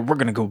Raptor, we're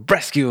going to go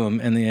rescue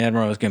him. And the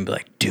Admiral was going to be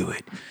like, do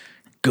it.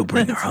 Go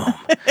bring her home.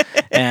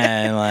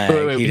 And like,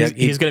 Wait,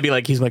 he's going to be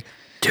like, do it.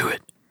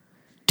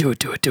 Do it.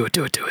 do it. Do it.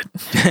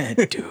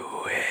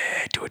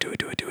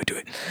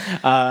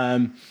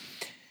 And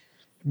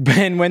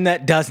when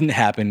that doesn't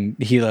happen,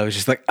 Hilo is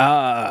just like,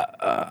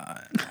 I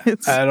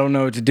don't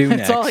know what to do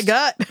next. That's all I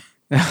got.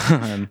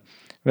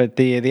 But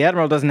the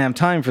Admiral doesn't have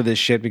time for this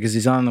shit because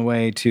he's on the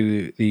way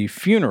to the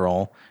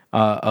funeral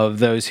of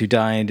those who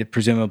died,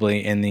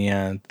 presumably in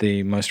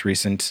the most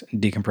recent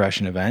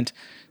decompression event,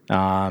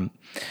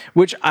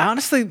 which I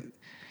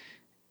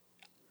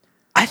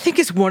think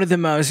is one of the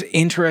most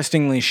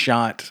interestingly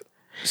shot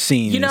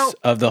scenes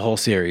of the whole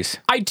series.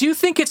 I do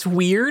think it's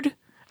weird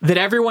that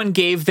everyone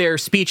gave their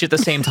speech at the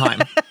same time.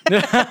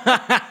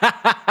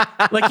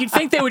 Like, you'd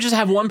think they would just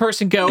have one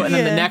person go and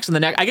then the next and the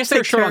next. I guess they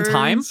were short on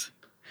time.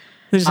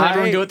 They just had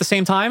everyone go at the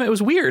same time. It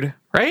was weird,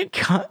 right?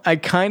 I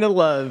kind of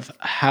love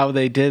how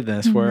they did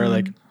this,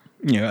 where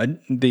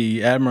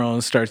the Admiral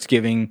starts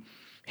giving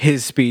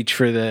his speech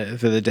for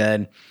the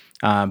dead,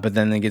 but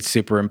then they get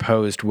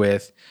superimposed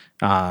with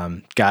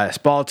Gaius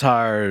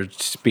Baltar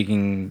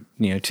speaking,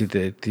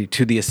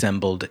 to the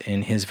assembled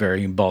in his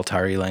very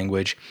Baltari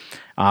language,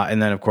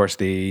 and then of course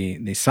the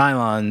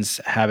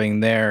Cylons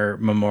having their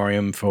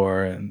memoriam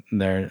for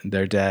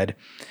their dead,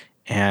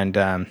 and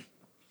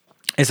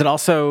is it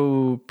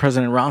also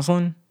President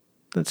Roslin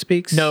that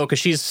speaks? No, because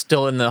she's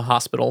still in the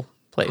hospital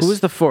place. Who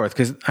is the fourth?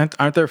 Because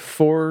aren't there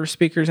 4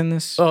 speakers in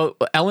this? Oh,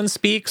 Ellen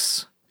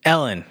speaks.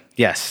 Ellen,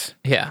 yes.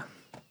 Yeah.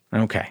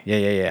 Okay.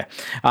 Yeah.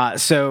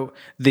 So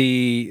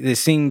the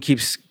scene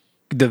keeps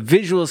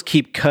visuals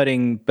keep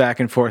cutting back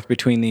and forth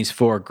between these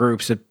four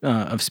groups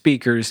of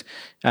speakers,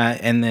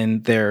 and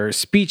then their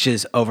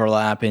speeches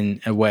overlap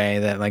in a way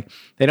that like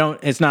they don't.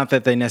 It's not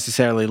that they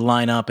necessarily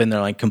line up and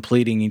they're like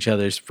completing each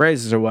other's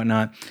phrases or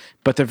whatnot,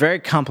 but they're very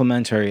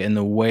complementary in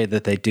the way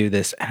that they do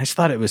this. And I just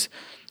thought it was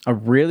a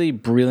really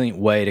brilliant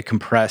way to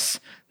compress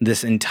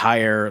this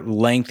entire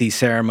lengthy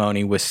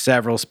ceremony with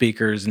several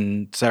speakers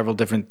and several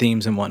different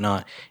themes and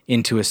whatnot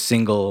into a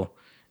single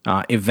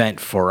event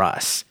for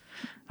us.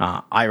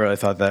 I really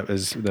thought that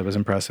was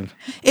impressive.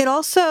 It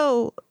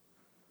also,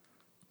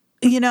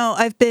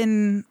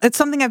 it's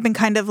something I've been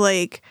kind of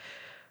like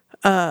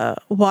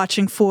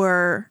watching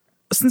for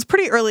since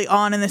pretty early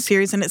on in the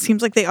series, and it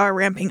seems like they are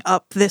ramping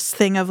up this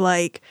thing of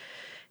like,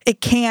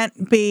 it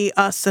can't be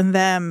us and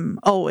them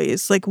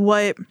always. Like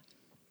what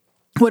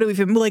do we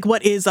like?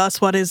 What is us?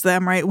 What is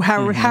them? Right?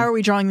 How are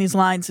we drawing these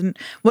lines, and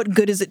what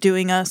good is it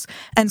doing us?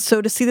 And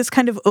so to see this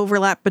kind of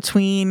overlap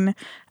between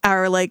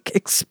our like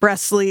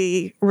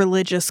expressly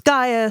religious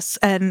Gaius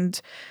and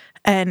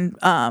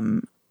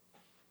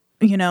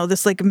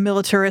this like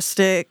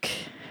militaristic,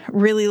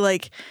 really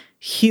like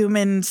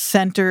human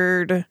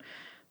centered,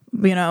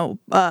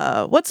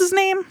 what's his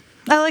name?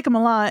 I like him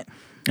a lot.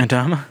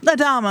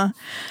 Adama.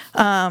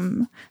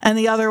 And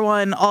the other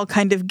one all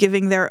kind of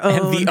giving their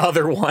own And the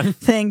other one.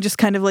 thing, just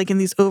kind of like in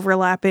these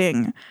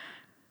overlapping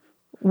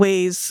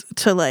ways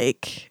to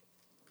like,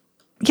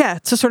 to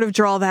sort of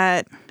draw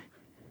that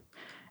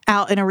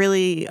out in a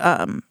really,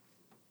 oh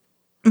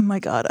my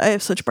God, I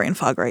have such brain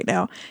fog right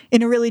now,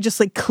 in a really just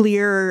like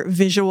clear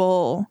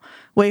visual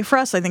way for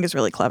us, I think is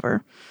really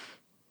clever.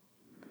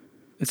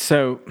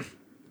 So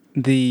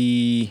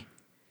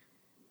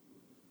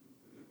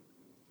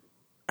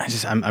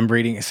I'm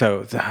reading.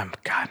 So,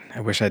 God,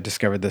 I wish I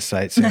discovered this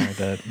site sooner.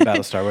 The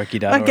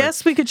BattlestarWiki.org. I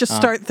guess we could just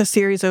start the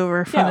series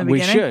over from the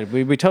beginning.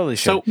 We should. We totally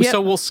should.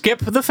 So we'll skip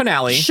the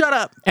finale. Shut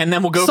up. And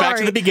then we'll go back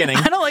to the beginning.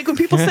 I don't like when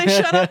people say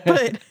shut up,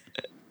 but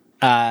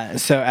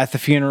So at the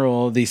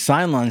funeral, the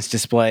Cylons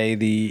display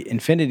the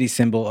infinity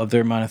symbol of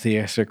their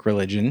monotheistic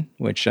religion,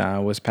 which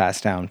was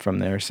passed down from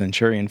their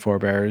Centurion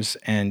forebears,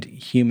 and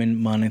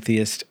human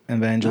monotheist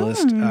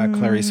evangelist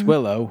Clarice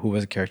Willow, who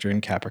was a character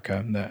in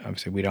Caprica that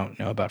obviously we don't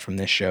know about from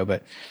this show,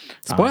 but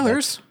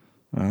Spoilers.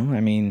 well, I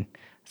mean,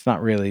 it's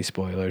not really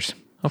spoilers.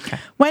 Okay.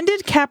 when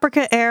did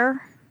Caprica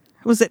air?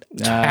 Was it?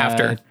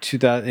 After.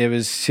 2000, it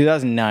was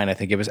 2009, I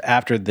think. It was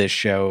after this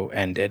show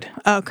ended.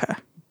 Okay.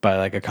 By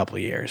like a couple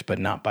of years, but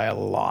not by a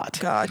lot.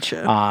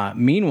 Gotcha.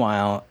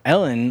 Meanwhile,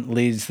 Ellen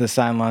leads the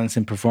Cylons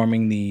in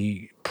performing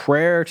the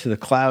prayer to the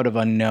cloud of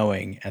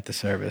unknowing at the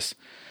service,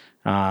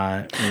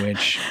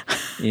 which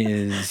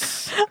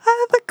is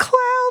The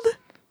cloud.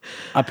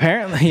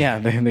 apparently,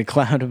 the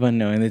cloud of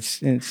unknowing.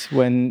 It's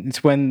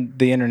when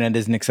the internet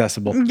isn't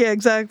accessible, Yeah,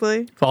 exactly.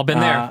 We've all been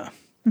there.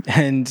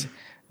 and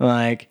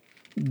like.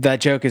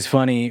 That joke is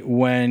funny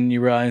when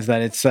you realize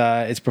that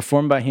it's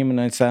performed by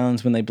humanoid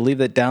Cylons when they believe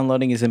that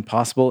downloading is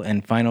impossible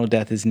and final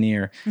death is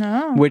near.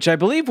 Oh. Which I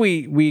believe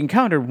we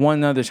encountered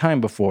one other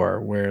time before,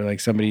 where like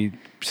somebody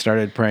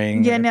started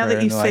praying. Yeah, a now prayer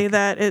that you and they're say like,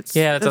 that, that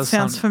it does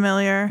sounds sound-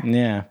 familiar.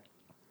 Yeah.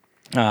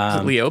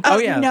 Is it Leo? Oh,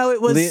 yeah. No,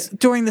 it was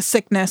during the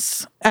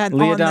sickness.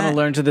 Leodana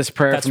learns of this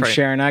prayer That's from right.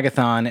 Sharon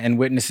Agathon and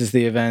witnesses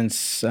the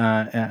events.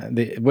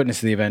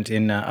 Witnesses the event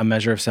in A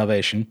Measure of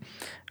Salvation,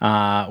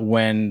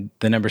 when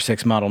the number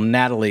 6 model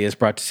Natalie is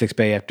brought to sick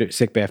bay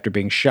after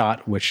being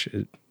shot, which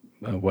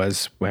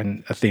was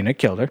when Athena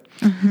killed her.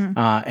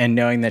 And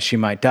knowing that she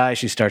might die,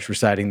 she starts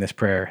reciting this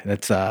prayer.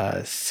 That's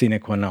sine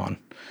qua non.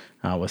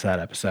 Was that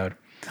episode?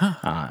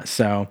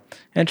 So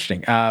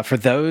interesting. For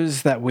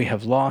those that we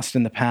have lost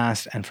in the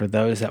past and for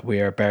those that we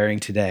are burying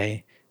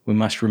today, we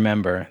must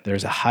remember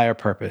there's a higher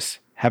purpose.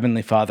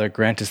 Heavenly Father,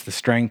 grant us the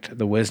strength,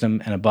 the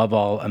wisdom, and above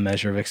all, a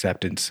measure of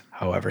acceptance,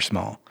 however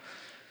small.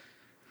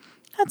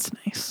 That's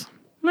nice.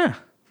 Yeah.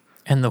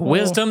 And the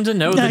wisdom to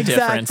know the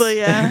Exactly.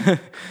 difference. Yeah.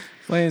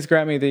 Please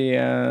grant me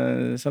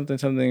the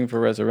something for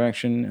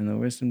resurrection and the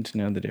wisdom to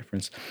know the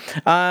difference.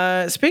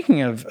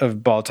 Speaking of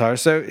Baltar,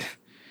 so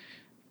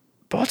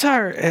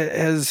Baltar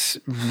has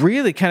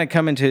really kind of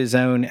come into his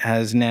own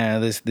as now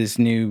this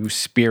new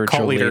spiritual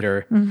Cult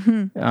leader.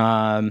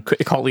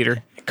 Cult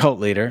leader. Cult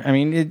leader. I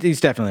mean, he's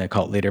definitely a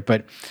cult leader,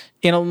 but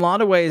in a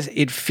lot of ways,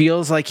 it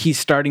feels like he's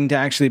starting to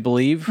actually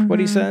believe what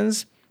he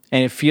says,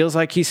 and it feels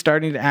like he's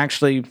starting to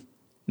actually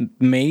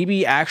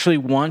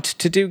want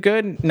to do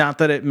good. Not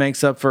that it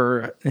makes up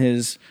for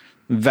his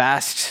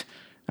vast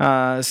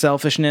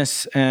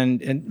selfishness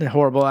and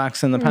horrible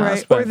acts in the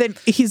past. Right. Or that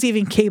he's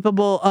even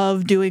capable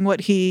of doing what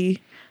he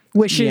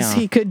wishes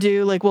he could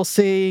do. Like, we'll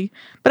see.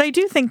 But I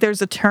do think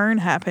there's a turn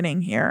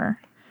happening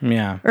here.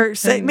 Yeah. Or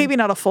say, maybe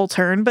not a full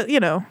turn, but,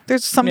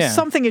 there's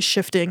something is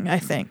shifting, I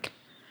think.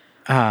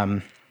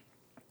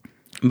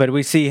 But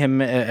we see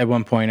him at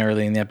one point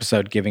early in the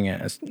episode giving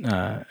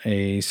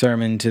a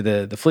sermon to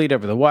the fleet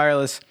over the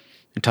wireless,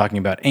 and talking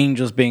about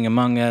angels being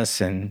among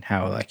us and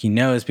how like he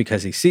knows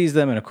because he sees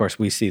them, and of course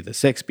we see the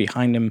 6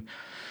 behind him.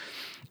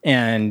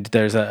 And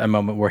there's a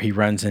moment where he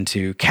runs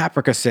into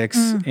Caprica 6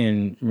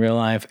 in real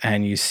life,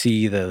 and you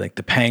see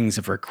the pangs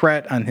of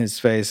regret on his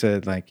face.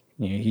 Like,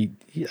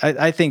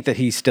 I think that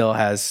he still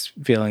has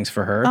feelings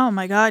for her. Oh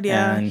my God,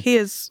 yeah, And- he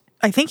is.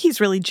 I think he's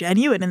really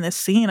genuine in this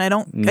scene. I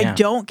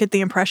don't get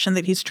the impression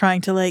that he's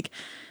trying to like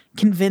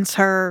convince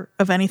her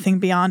of anything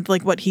beyond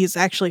like what he's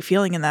actually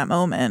feeling in that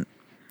moment.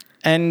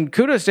 And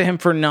kudos to him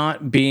for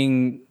not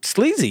being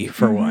sleazy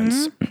for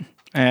once,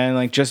 and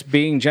like just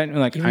being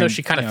genuine. Like, Even though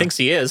she kind of thinks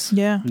he is.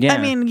 Yeah. Yeah. I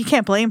mean, you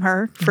can't blame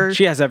her for.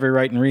 she has every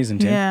right and reason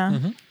to. Yeah,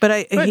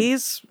 but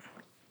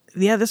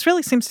this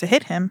really seems to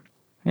hit him.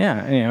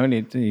 Yeah,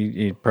 and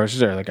he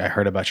approaches her like, I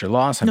heard about your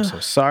loss. I'm so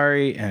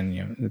sorry,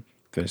 and if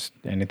there's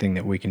anything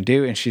that we can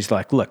do. And she's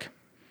like, look,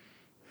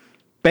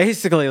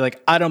 basically,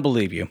 like, I don't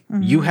believe you.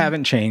 You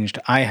haven't changed.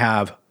 I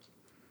have.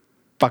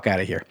 Fuck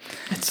out of here.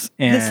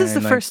 This is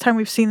the first time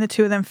we've seen the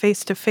two of them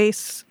face to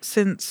face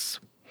since.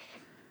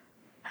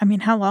 I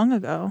mean, how long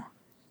ago?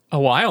 A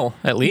while,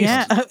 at least.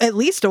 Yeah, at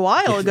least a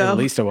while ago. At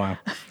least a while.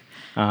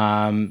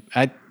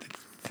 I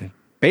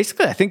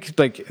think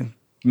like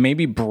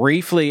maybe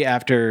briefly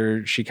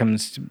after she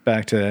comes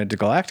back to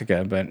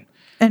Galactica, but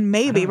And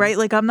maybe, right?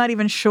 Like, I'm not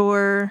even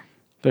sure.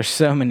 there's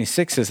so many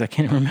sixes I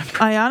can't remember.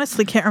 I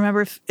honestly can't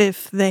remember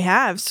if they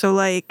have. So,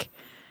 like,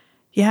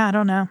 yeah, I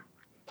don't know.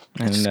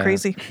 It's just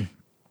crazy.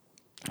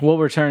 We'll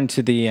return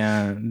to the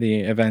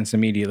events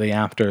immediately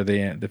after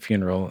the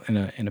funeral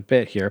in a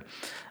bit here,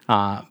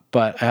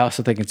 but I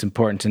also think it's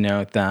important to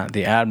note that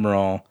the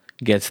Admiral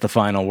gets the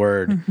final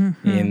word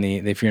in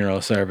the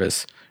funeral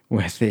service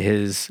with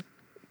his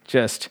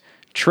just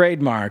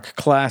trademark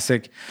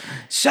classic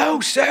 "So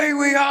say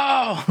we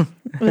all"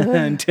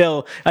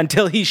 until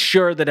he's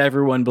sure that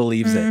everyone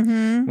believes it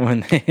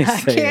when they say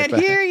I can't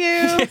hear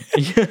you.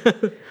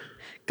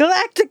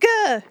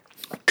 Galactica.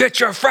 Get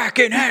your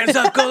fracking hands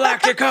up,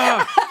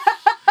 Galactica!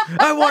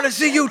 I want to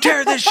see you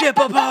tear this ship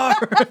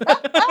apart!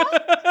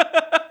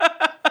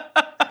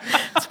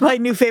 It's my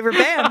new favorite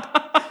band.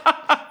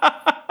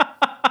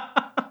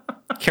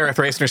 Kareth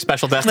Reisner's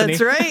Special Destiny.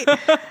 That's right.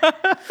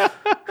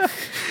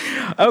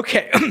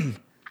 Okay.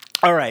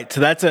 All right.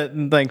 So that's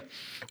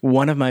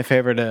one of my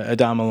favorite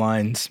Adama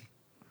lines.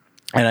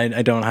 And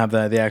I don't have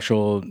the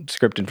actual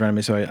script in front of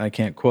me, so I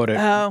can't quote it.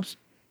 Oh.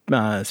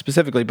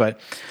 Specifically,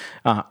 but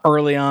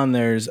early on,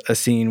 there's a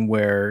scene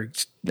where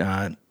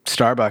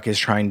Starbuck is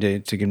trying to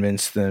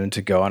convince them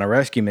to go on a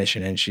rescue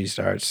mission, and she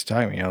starts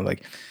talking,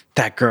 like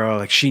that girl,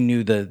 like she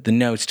knew the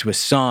notes to a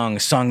song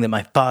that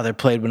my father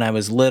played when I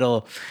was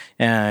little,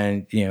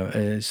 and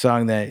a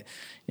song that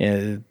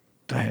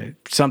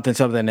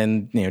something,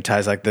 and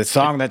Ty's like the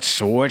song that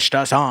switched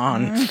us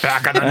on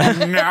Back at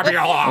the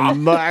nebula.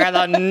 back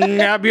at the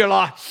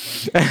nebula,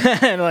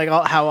 and like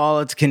how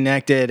all it's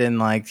connected, and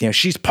like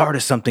she's part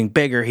of something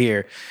bigger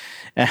here.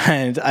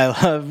 And I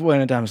love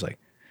when Adam's like,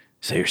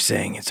 so you're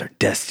saying it's our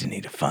destiny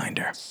to find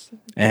her?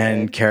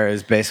 And Kara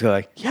is basically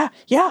like, Yeah.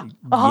 yeah,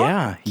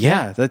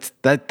 that's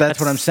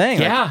what I'm saying.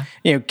 Yeah.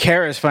 Like,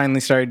 Kara's finally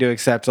started to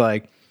accept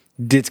like,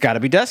 it's got to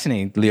be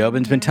destiny.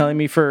 Leoben's been telling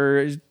me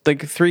for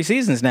like 3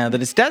 seasons now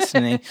that it's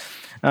destiny.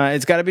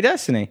 It's got to be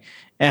destiny.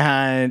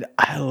 And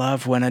I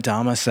love when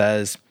Adama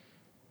says,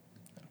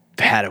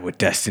 I've had it with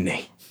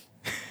destiny,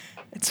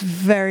 It's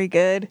very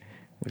good.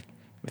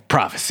 with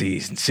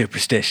prophecies and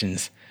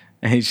superstitions.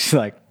 And he's just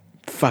like,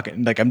 fuck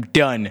it. Like, I'm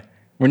done.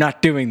 We're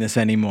not doing this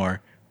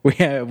anymore. We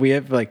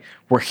have like,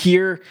 we're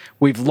here.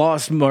 We've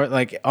lost more,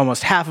 like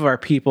almost half of our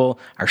people.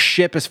 Our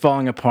ship is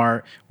falling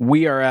apart.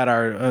 We are at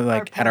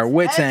our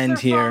wits' end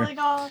here.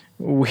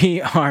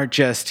 We are a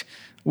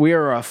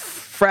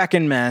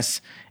fracking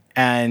mess.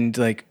 And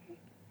like,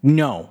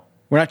 no,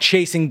 we're not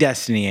chasing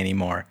destiny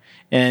anymore.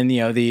 And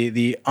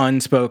the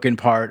unspoken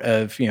part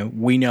of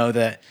we know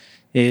that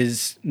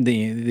is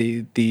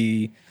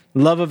the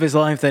love of his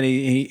life that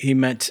he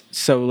met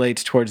so late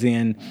towards the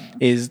end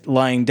is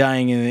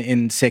dying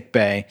in sick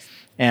bay,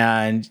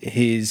 and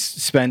he's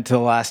spent the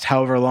last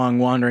however long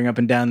wandering up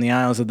and down the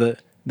aisles of the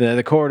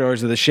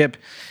corridors of the ship,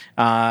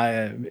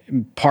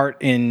 part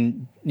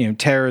in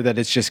terror that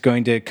it's just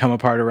going to come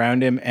apart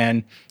around him,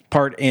 and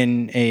part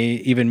in a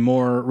even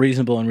more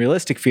reasonable and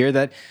realistic fear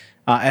that,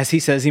 as he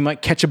says, he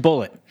might catch a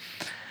bullet.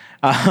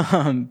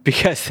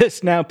 Because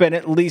it's now been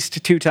at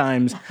least 2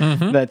 times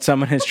that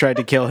someone has tried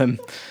to kill him.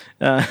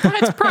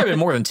 It's probably been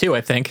more than 2,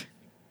 I think.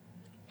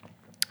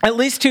 At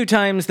least 2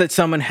 times that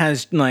someone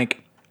has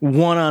like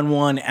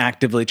one-on-one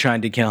actively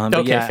tried to kill him. But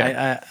Okay,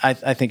 yeah, fair.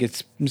 I think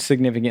it's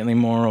significantly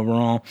more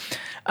overall.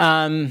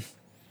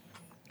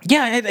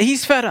 Yeah,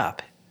 he's fed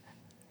up.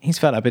 He's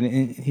fed up,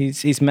 and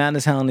he's mad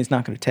as hell, and he's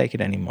not going to take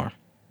it anymore.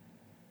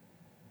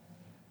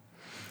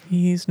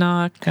 He's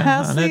not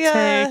How's gonna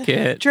the take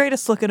it.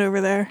 Dratus looking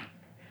over there?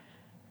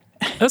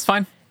 That's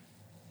fine.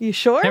 You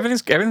sure?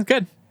 Everything's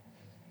good.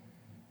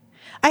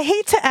 I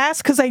hate to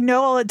ask because I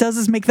know all it does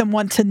is make them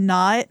want to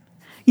not.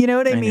 You know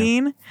what I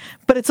mean?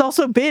 But it's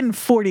also been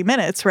 40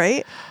 minutes,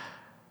 right?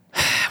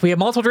 We have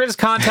multiple Dratus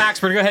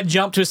contacts. We're gonna go ahead and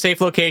jump to a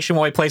safe location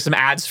while we play some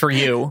ads for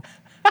you.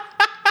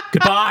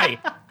 Goodbye.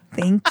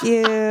 Thank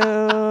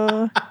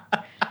you.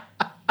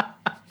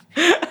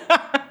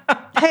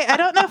 I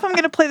don't know if I'm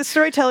going to play the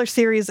Storyteller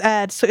series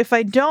ad. So if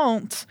I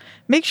don't,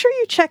 make sure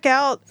you check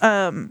out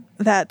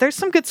that. There's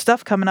some good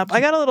stuff coming up.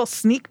 I got a little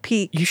sneak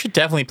peek. You should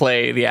definitely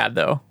play the ad,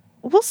 though.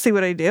 We'll see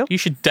what I do. You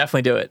should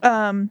definitely do it.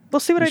 We'll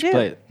see what I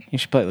do. You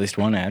should play at least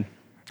one ad.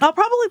 I'll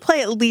probably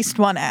play at least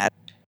one ad.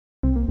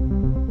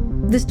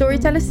 The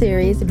Storyteller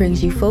series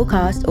brings you full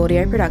cast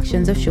audio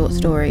productions of short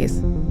stories.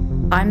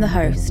 I'm the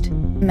host,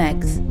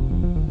 Megs.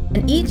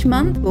 And each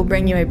month we'll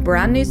bring you a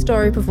brand new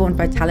story performed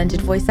by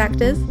talented voice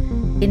actors,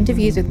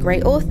 interviews with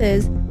great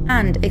authors,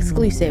 and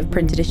exclusive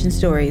print edition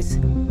stories.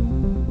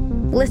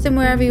 Listen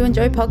wherever you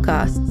enjoy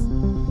podcasts.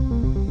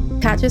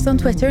 Catch us on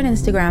Twitter and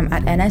Instagram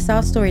at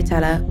NSR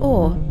Storyteller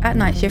or at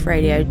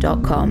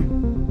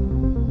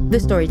nightshiftradio.com. The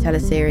Storyteller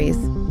series.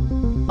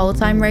 Old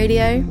time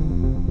radio,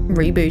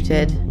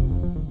 rebooted.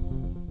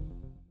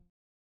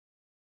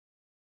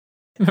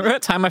 Remember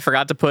that time I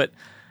forgot to put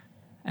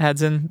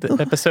ads in the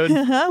episode?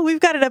 We've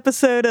got an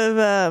episode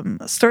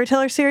of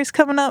Storyteller series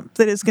coming up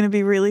that is going to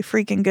be really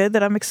freaking good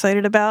that I'm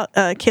excited about.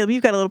 Caleb,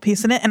 you've got a little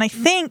piece in it. And I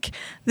think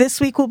this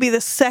week will be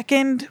the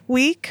second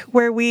week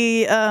where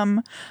we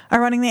are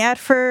running the ad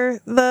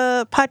for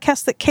the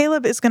podcast that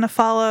Caleb is going to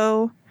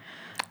follow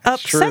up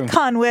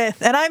SecCon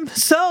with. And I'm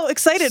so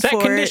excited Set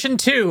for Condition it.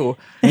 2.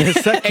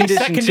 Set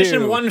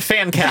Condition 1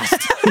 fan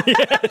cast.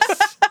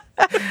 Yes.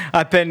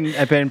 I've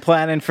been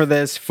planning for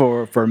this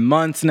for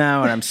months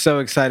now, and I'm so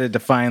excited to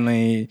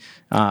finally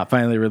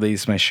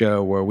release my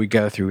show where we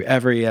go through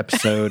every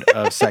episode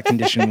of Set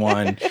Condition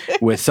 1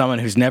 with someone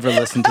who's never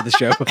listened to the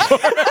show before.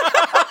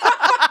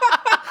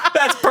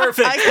 That's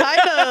perfect.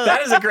 That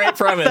is a great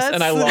premise,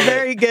 and I love it.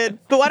 Very good.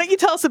 But why don't you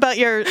tell us about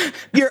your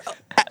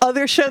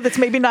other show that's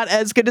maybe not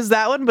as good as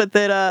that one, but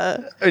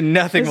that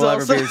nothing will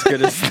ever be as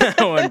good as that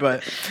one.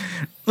 But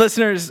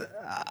listeners,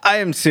 I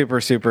am super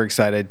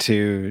excited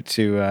to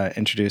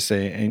introduce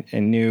a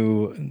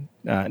new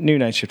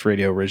Night Shift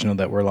Radio original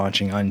that we're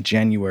launching on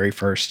January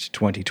 1st,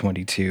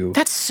 2022.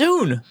 That's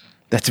soon.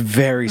 That's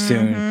very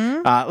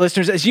soon.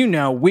 Listeners, as you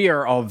know, we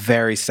are all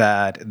very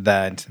sad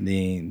that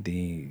the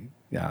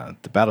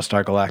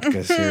Battlestar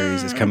Galactica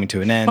series is coming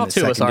to an end. The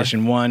Second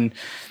Edition 1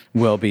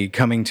 will be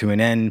coming to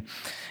an end.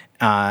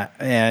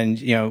 And,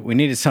 we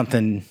needed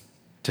something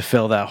to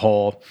fill that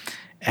hole.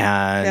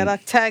 And that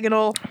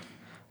octagonal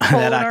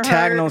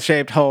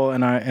shaped hole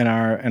in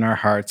our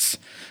hearts,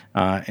 in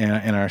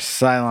our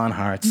Cylon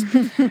hearts.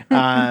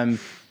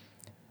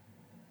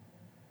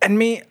 And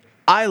me,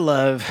 I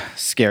love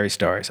scary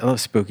stories. I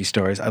love spooky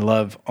stories. I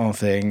love all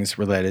things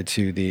related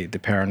to the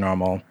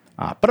paranormal.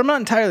 But I'm not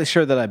entirely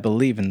sure that I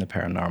believe in the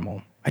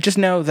paranormal. I just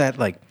know that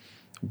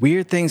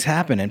weird things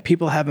happen and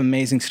people have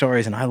amazing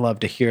stories and I love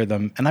to hear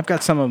them. And I've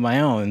got some of my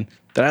own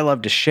that I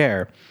love to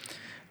share.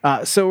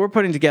 So we're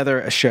putting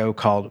together a show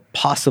called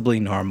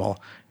Possibly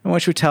Normal, in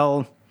which we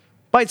tell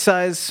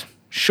bite-sized,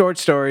 short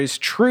stories,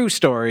 true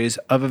stories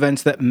of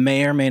events that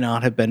may or may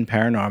not have been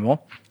paranormal.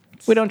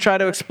 We don't try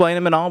to explain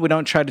them at all. We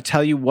don't try to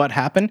tell you what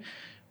happened.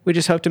 We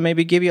just hope to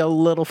maybe give you a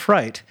little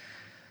fright.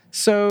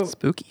 So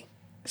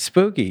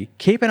spooky.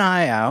 Keep an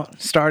eye out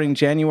starting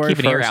January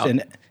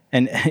 1st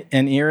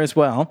and ear as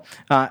well,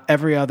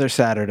 every other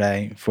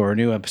Saturday for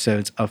new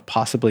episodes of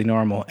Possibly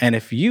Normal. And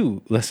if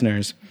you,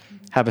 listeners,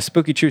 have a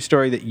spooky true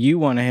story that you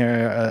want to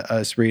hear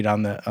us read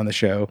on the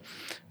show,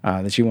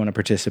 that you want to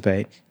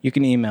participate, you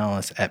can email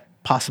us at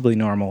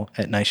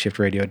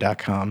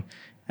possiblynormal@nightshiftradio.com,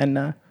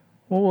 and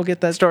we'll get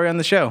that story on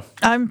the show.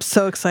 I'm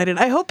so excited.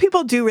 I hope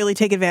people do really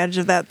take advantage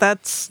of that.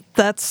 That's.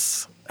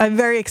 I'm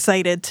very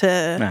excited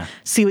to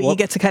see what you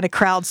get to kind of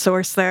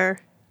crowdsource there.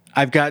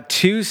 I've got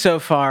 2 so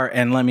far,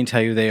 and let me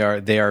tell you, they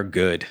are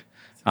good.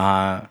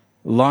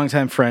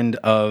 Longtime friend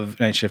of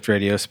Night Shift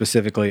Radio,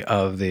 specifically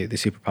of the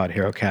Superpod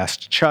Hero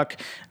Cast, Chuck,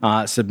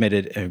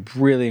 submitted a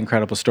really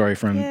incredible story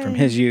from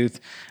his youth.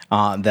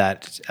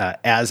 That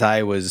as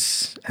I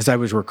was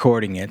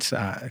recording it,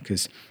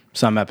 because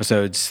some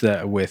episodes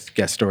with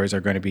guest stories are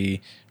going to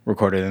be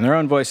recorded in their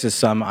own voices.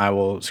 Some I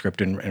will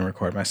script and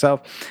record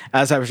myself.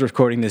 As I was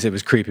recording this, it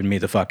was creeping me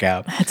the fuck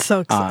out. That's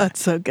so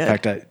good. In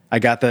fact, I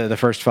got the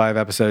first 5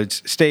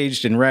 episodes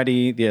staged and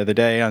ready the other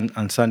day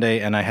on Sunday,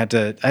 and I had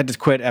to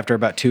quit after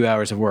about 2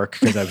 hours of work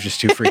because I was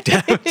just too freaked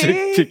out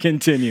to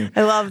continue.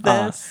 I love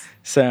this.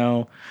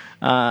 So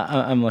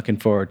I'm looking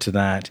forward to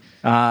that.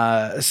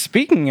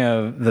 Speaking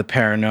of the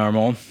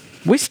paranormal,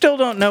 we still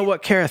don't know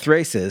what Kara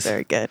Thrace is.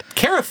 Very good.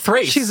 Kara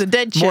Thrace, she's a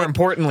dead chick. More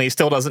importantly,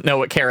 still doesn't know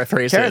what Kara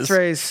Thrace is. Kara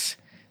Thrace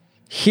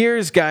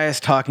hears Gaius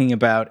talking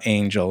about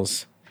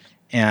angels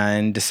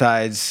and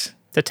decides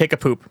to take a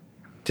poop.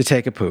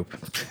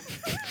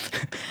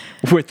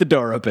 With the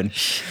door open.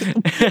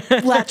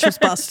 Latch was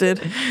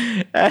busted.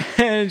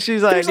 And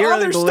she's like, do you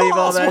really believe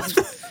all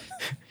that?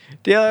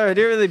 Do you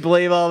really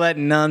believe all that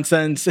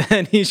nonsense?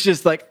 And he's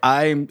just like,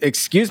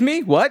 excuse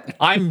me, what?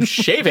 I'm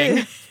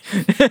shaving.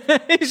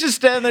 He's just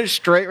standing there,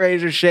 straight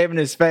razor, shaving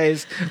his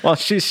face while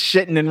she's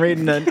shitting and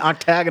reading an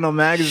Octagonal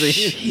magazine.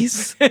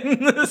 She's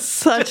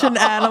such an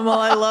animal.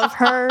 I love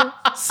her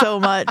so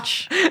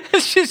much.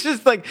 She's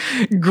just like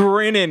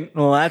grinning.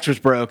 Well, that was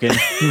broken.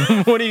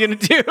 What are you going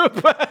to do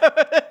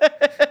about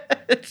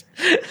it?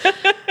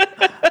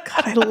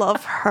 I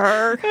love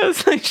her.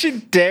 It's like she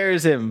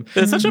dares him.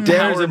 It's such a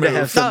Dares power him to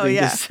have move. something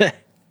yeah. to say.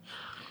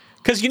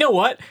 Because you know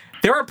what?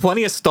 There are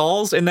plenty of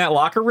stalls in that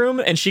locker room,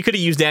 and she could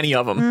have used any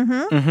of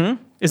them.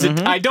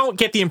 I don't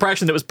get the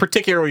impression that it was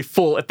particularly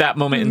full at that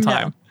moment in No.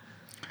 time.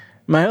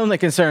 My only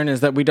concern is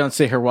that we don't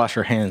see her wash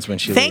her hands when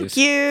she Thank leaves.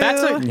 you.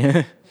 That's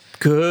a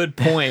good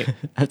point.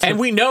 And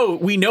we know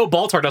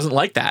Baltar doesn't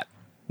like that.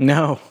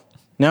 No,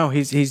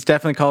 he's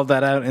definitely called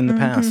that out in the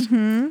past.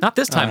 Not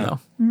this time, though.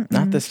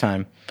 Not this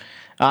time.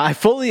 I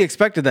fully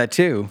expected that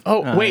too.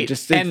 Oh, wait.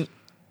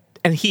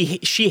 And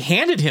she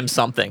handed him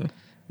something.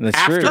 That's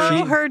after- true.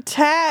 Oh, her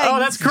tag. Oh,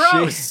 that's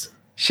gross.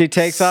 She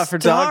takes off her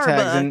dog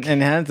tags Starbuck.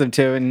 and hands them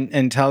to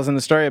and tells him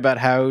the story about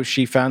how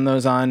she found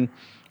those on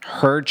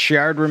her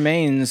charred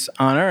remains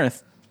on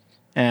Earth.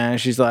 And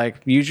she's like,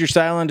 use your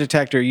silent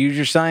detector, use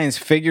your science,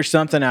 figure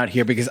something out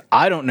here because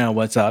I don't know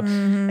what's up.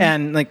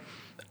 And like,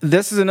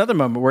 this is another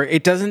moment where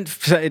it doesn't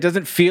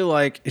feel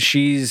like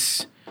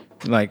she's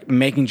like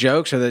making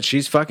jokes or that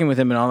she's fucking with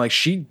him and all. Like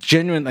she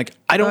genuinely, like,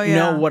 I don't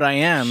know what I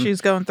am.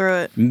 She's going through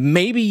it.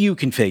 Maybe you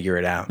can figure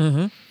it out.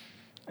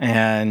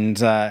 And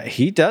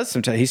he does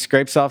sometimes. He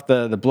scrapes off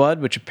the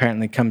blood, which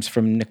apparently comes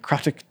from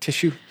necrotic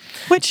tissue.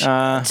 Which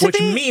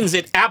Means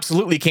it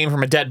absolutely came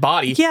from a dead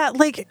body. Yeah,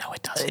 like No,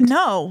 it doesn't.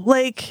 no,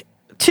 like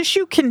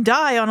tissue can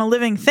die on a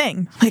living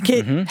thing. Like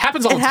it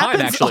Happens all it the time,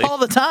 happens actually. all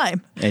the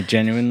time. It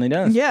genuinely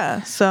does.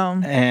 Yeah, so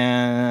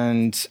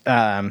And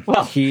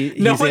Well, he's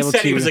no one able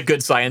said to. he was a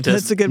good scientist.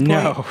 that's a good point.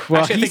 No,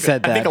 well, Actually, he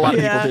said that. I think a lot of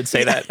Yeah. people did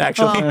say that,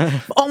 actually.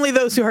 Well, only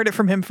those who heard it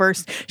from him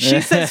first.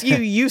 She says you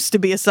used to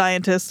be a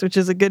scientist, which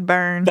is a good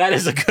burn. That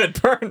is a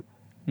good burn.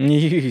 You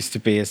used to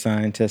be a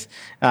scientist.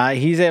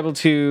 He's able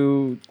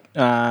to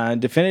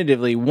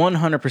definitively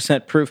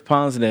 100% proof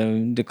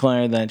positive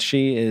declare that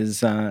she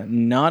is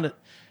not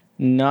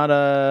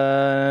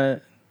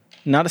a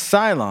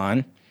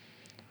Cylon,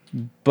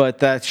 but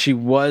that she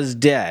was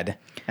dead.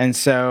 And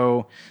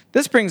so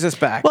this brings us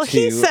back Well, to...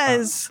 he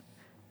says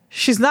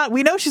she's not.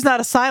 We know she's not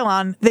a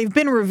Cylon. They've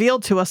been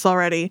revealed to us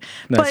already.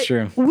 That's but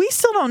true. We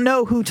still don't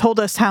know who told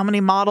us how many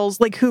models,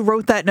 like who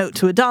wrote that note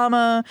to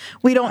Adama.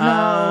 We don't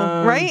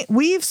know, right?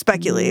 We've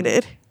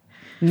speculated.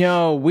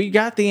 No, we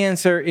got the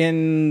answer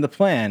in the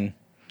plan.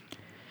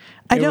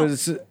 I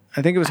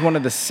think it was one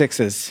of the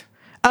sixes.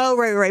 Oh,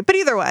 right. But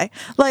either way,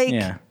 like,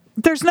 Yeah.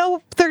 there's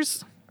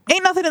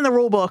ain't nothing in the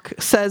rule book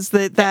says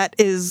that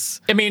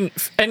is. I mean,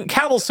 and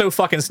Cavill's so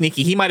fucking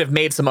sneaky. He might have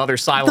made some other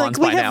Cylons Like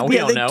by now. We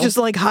don't they know. just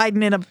like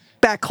hiding in a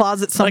back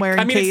closet somewhere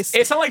I mean, case.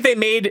 it's not like they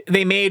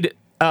made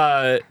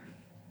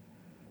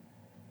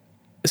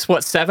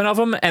what, 7 of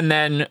them, and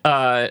then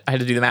I had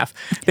to do the math.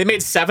 They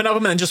made 7 of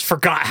them and then just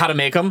forgot how to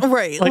make them.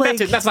 Right, Like, like-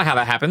 that's not how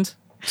that happened.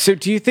 So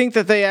do you think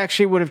that they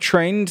actually would have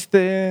trained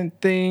the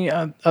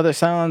other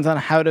Cylons on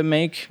how to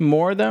make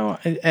more, though?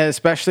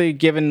 Especially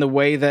given the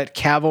way that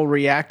Cavill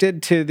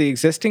reacted to the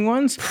existing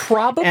ones?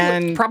 Probably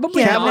yeah,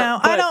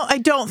 not. no, I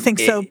don't think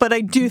so. But I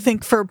do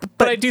think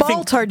but I do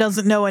think- Baltar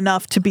doesn't know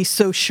enough to be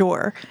so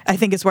sure. I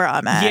think is where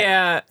I'm at.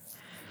 Yeah,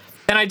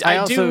 and I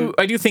also-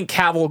 do think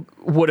Cavill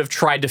would have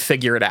tried to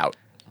figure it out.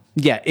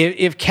 Yeah,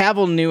 if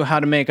Cavill knew how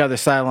to make other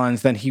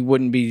Cylons, then he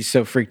wouldn't be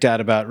so freaked out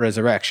about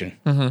resurrection.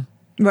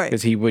 Right.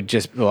 Because he would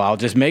I'll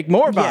just make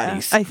more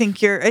bodies. I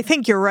think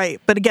you're right.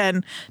 But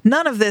again,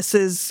 none of this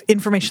is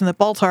information that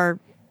Baltar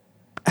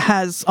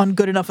has on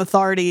good enough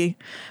authority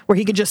where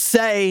he could just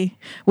say,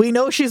 "We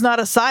know she's not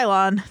a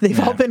Cylon. They've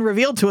all been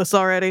revealed to us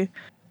already."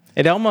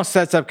 It almost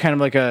sets up kind of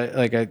like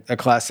a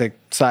classic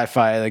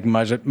sci-fi like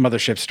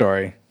mothership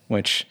story,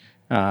 which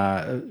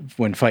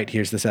when Fight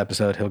hears this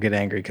episode, he'll get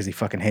angry because he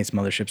fucking hates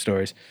mothership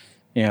stories.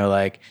 You know,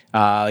 like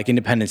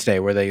Independence Day,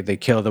 where they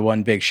kill the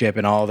one big ship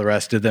and all the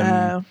rest of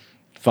them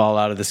fall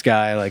out of the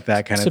sky, like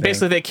that kind of thing. So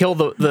basically, they kill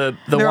the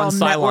They're one all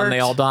Cylon, they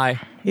networked. all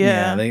die.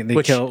 Yeah. they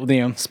Which- kill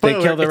they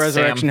spoiler, kill the it's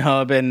resurrection Sam.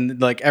 hub and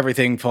like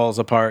everything falls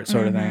apart,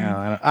 sort of thing.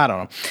 I don't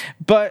know,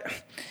 but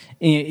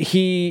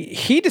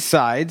he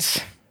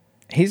decides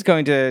he's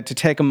going to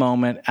take a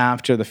moment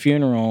after the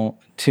funeral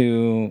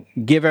to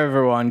give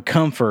everyone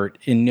comfort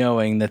in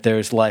knowing that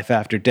there's life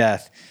after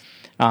death,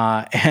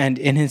 and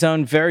in his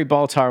own very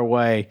Baltar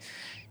way,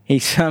 he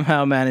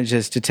somehow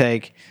manages to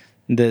take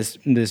this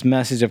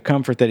message of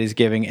comfort that he's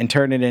giving and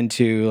turn it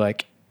into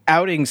like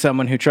outing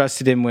someone who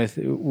trusted him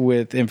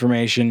with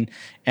information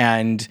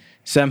and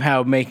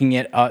somehow making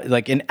it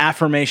like an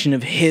affirmation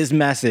of his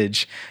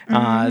message.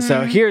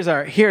 So here's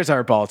our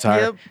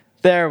Baltar. Yep.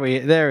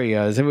 There he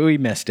goes. We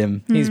missed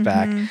him. He's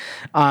back.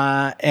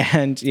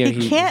 And you know,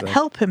 He can't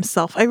help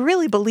himself. I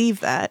really believe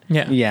that.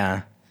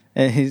 Yeah.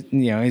 And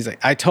he's like,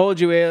 I told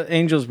you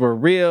angels were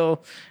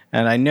real.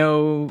 And I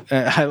know,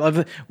 I love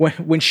it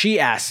when she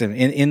asks him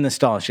in the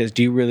stall, she says,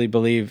 do you really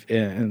believe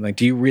in, like,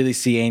 do you really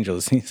see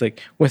angels? And he's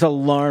like, with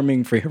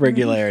alarming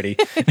regularity.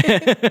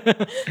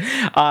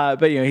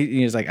 But,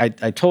 he's like,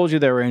 I told you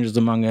there were angels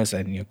among us.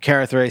 And,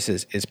 Carathrace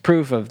is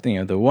proof of,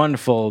 the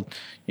wonderful,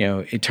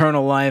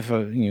 eternal life,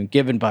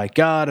 given by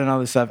God and all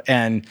this stuff.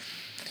 And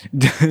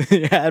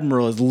the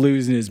Admiral is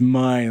losing his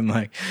mind,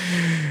 like,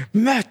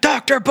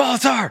 Dr.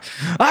 Baltar,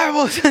 I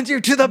will send you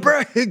to the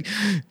brig.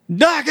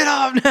 Knock it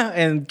off now.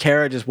 And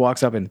Kara just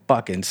walks up and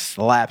fucking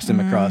slaps him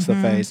across the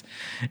face.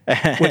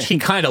 Which he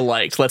kind of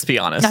liked, let's be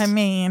honest. I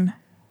mean,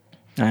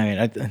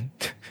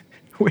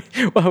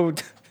 well,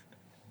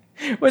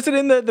 was it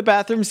in the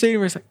bathroom scene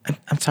where it's like,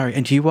 I'm sorry,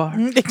 and you are?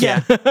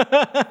 yeah.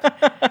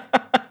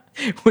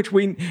 Which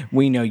we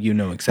know you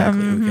know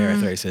exactly who Kara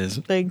Thrace is.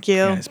 Thank you.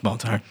 Yeah, it's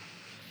Baltar.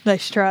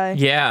 Nice try.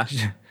 Yeah.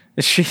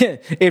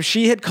 If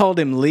she had called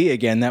him Lee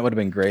again, that would have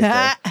been great.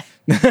 And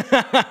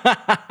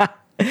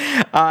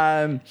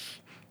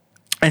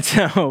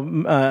so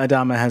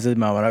Adama has a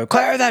moment of,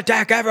 clear the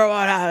deck,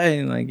 everyone,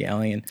 and like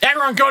yelling. And,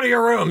 Everyone go to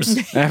your rooms.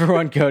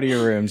 everyone go to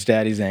your rooms.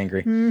 Daddy's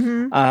angry.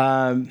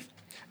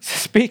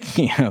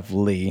 Speaking of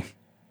Lee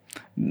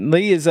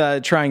is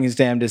trying his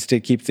damnedest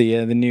to keep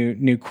the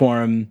new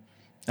quorum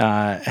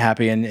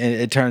happy, and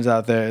it turns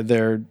out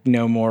they're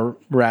no more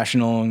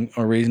rational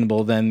or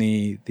reasonable than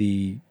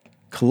the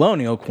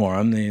colonial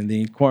quorum,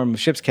 the quorum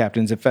of ship's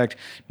captains. In fact,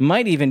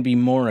 might even be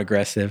more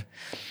aggressive,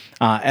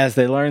 as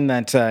they learn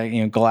that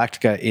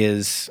Galactica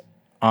is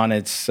on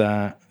its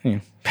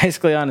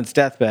basically on its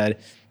deathbed,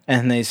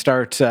 and they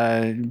start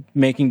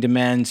making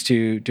demands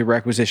to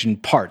requisition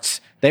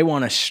parts. They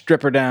want to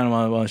strip her down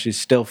while she's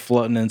still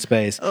floating in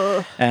space.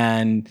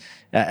 And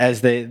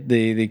as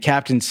the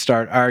captains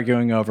start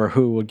arguing over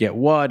who will get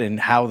what and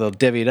how they'll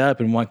divvy it up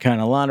and what kind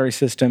of lottery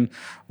system,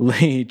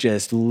 Lee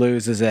just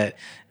loses it.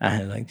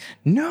 Like,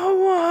 no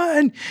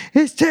one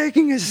is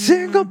taking a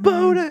single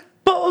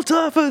bolt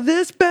off of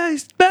this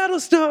battle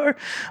star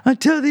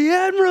until the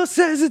Admiral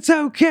says it's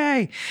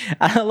okay.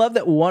 I love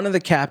that one of the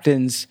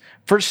captains,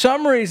 for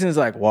some reason, is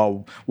like,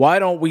 well, why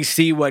don't we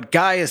see what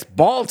Gaius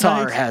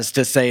Baltar has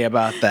to say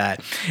about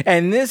that?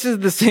 And this is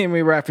the scene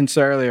we referenced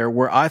earlier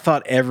where I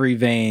thought every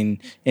vein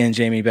in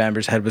Jamie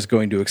Bamber's head was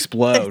going to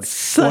explode. It's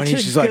such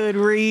a good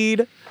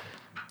read.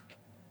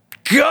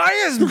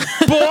 Gaius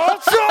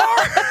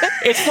Baltar?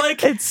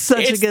 It's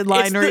such a good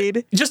line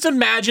read. Just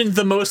imagine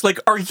the most like,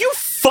 are you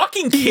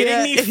fucking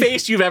kidding me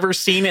face you've ever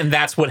seen, and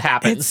that's what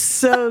happens. It's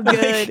so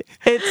good.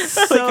 It's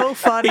so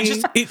funny.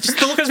 Just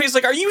the look on his face,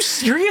 like, are you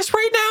serious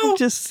right now?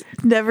 Just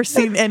never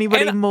seen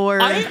anybody And more.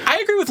 I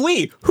agree with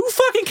Lee. Who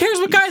fucking cares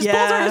what Gaius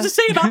Baltar has to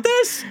say about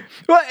this?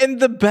 Well, and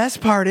the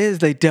best part is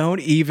they don't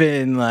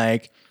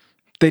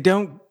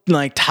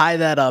tie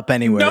that up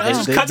anywhere.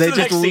 No, they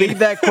just leave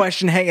that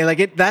question hanging.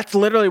 Like that's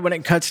literally when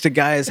it cuts to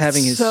Gaius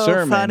having his so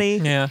sermon. Funny.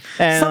 Yeah.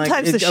 And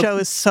sometimes the show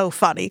is so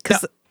funny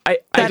because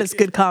that is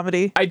good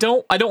comedy. I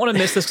don't want to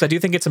miss this because I do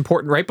think it's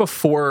important. Right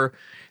before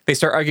they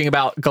start arguing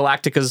about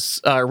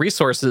Galactica's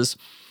resources,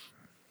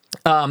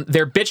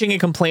 they're bitching and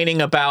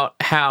complaining about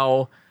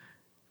how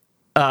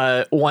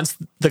once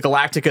the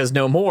Galactica is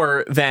no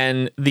more,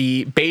 then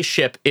the base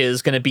ship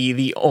is going to be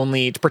the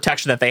only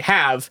protection that they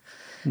have.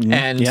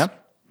 And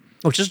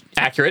which is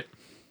accurate.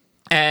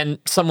 And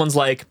someone's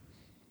like,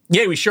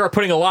 yeah, we sure are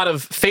putting a lot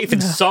of faith in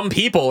some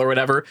people or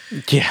whatever.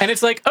 Yeah. And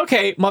it's like,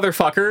 okay,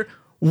 motherfucker,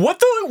 what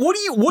do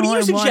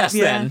you suggest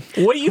then?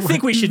 What do you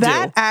think we should do?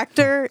 That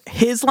actor,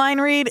 his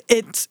line read,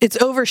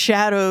 it's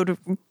overshadowed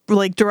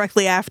like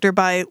directly after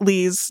by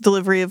Lee's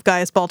delivery of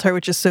Gaius Baltar,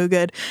 which is so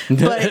good.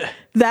 But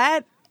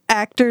that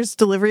actor's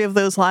delivery of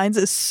those lines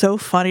is so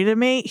funny to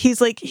me.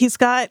 He's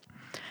got,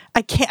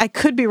 I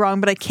could be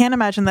wrong, but I can't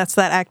imagine that's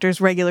that actor's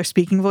regular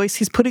speaking voice.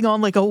 He's putting on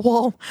like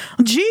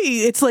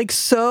it's like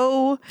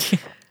so,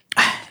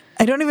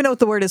 I don't even know what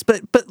the word is,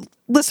 but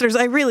listeners,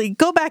 I really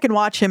go back and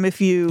watch him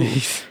if you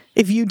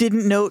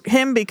didn't note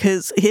him,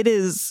 because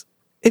he's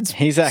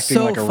acting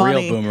so like a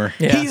funny. Real boomer.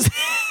 Yeah.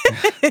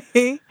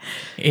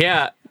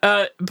 Yeah.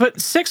 But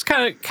Six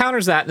kind of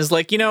counters that and is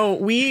like,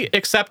 we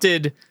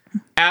accepted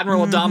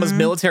Admiral Adama's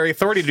military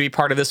authority to be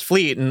part of this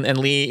fleet, and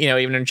Lee,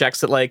 even injects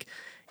that like,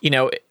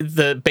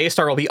 the base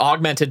star will be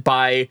augmented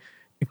by,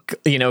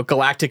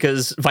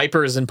 Galactica's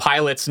Vipers and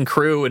pilots and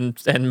crew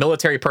and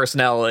military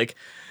personnel. Like,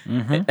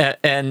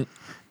 and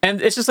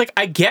it's just like,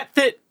 I get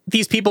that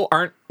these people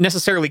aren't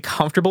necessarily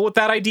comfortable with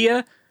that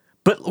idea,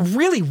 but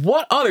really,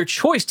 what other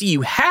choice do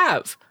you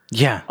have?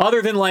 Yeah.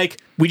 Other than like,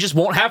 we just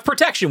won't have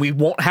protection. We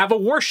won't have a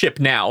warship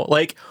now.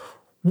 Like,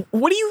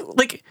 what do you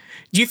like?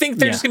 Do you think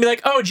they're just gonna be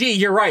like, oh, gee,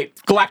 you're right.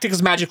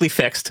 Galactica's magically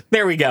fixed.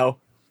 There we go.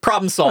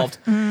 Problem solved.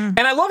 And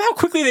I love how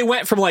quickly they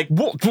went from like,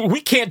 well,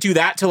 we can't do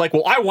that to like,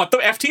 well, I want the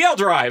FTL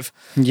drive.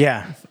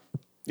 Yeah.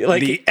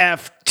 Like the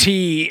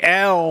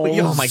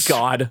FTL. Oh my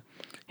God.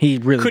 He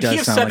really could does he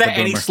have sound said like that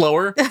a any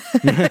slower?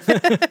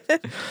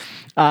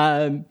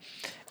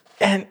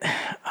 And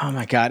oh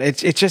my God,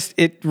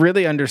 it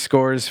really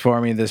underscores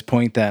for me this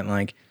point that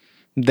like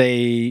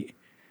they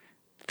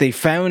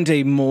found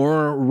a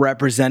more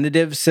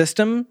representative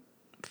system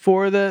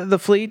for the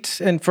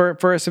fleet and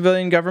for a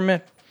civilian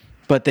government,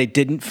 but they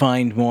didn't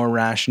find more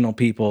rational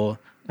people,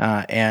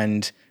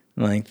 and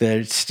like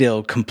they're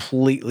still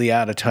completely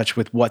out of touch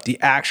with what the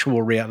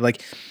actual reality.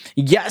 Like,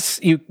 yes,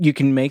 you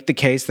can make the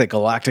case that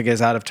Galactica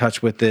is out of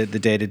touch with the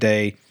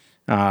day-to-day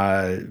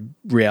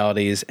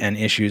realities and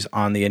issues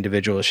on the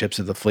individual ships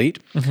of the fleet.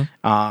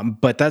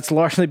 But that's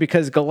largely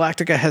because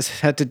Galactica has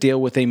had to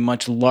deal with a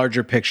much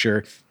larger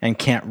picture and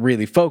can't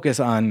really focus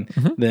on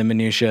the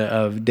minutia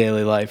of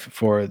daily life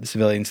for the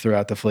civilians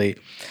throughout the fleet.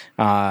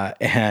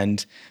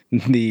 And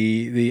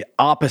the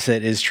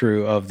opposite is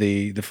true of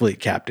the fleet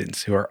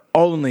captains, who are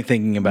only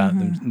thinking about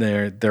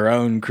their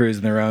own crews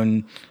and their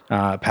own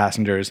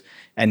passengers,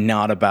 and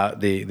not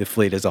about the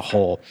fleet as a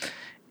whole.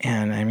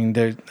 And I mean,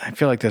 I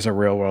feel like there's a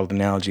real world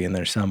analogy in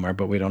there somewhere,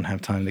 but we don't have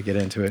time to get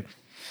into it.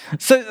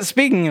 So,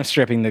 speaking of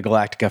stripping the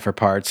Galactica for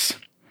parts,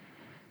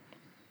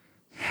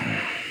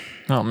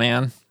 Oh,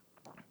 man.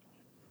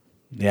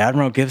 the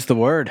Admiral gives the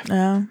word.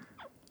 Yeah.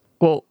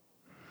 Well,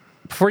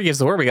 before he gives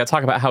the word, we got to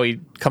talk about how he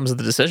comes to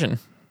the decision.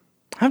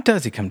 How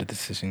does he come to the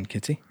decision,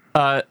 Kitsy?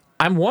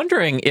 I'm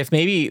wondering if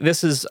maybe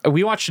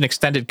we watched an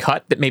extended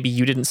cut that maybe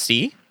you didn't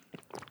see.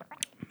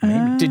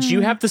 Did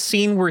you have the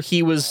scene where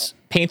he was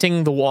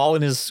painting the wall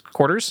in his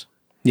quarters?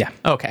 Yeah.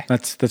 Okay.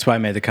 That's why I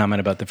made the comment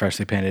about the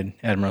freshly painted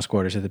Admiral's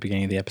quarters at the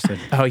beginning of the episode.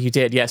 Oh, you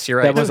did. Yes, you're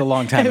right. That was a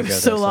long time It ago.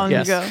 was so though, long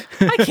Yes. ago.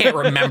 I can't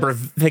remember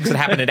things that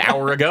happened an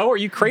hour ago. Are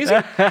you crazy?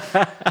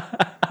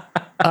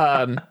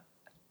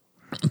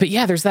 But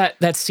yeah, there's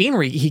that scene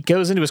where he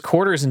goes into his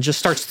quarters and just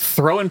starts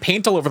throwing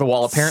paint all over the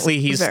wall. Apparently,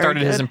 he's Very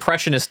started his good.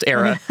 Impressionist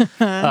era,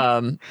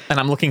 and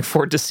I'm looking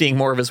forward to seeing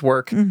more of his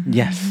work.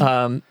 Yes.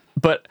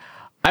 But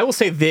I will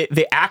say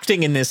the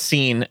acting in this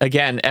scene,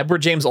 again,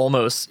 Edward James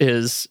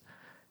Olmos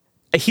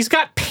he's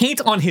got paint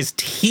on his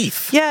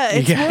teeth. Yeah,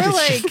 it's Yeah, more it's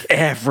like just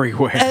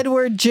everywhere.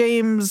 Edward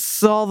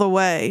James all the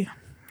way.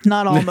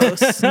 Not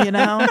almost, you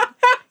know?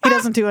 He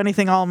doesn't do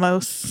anything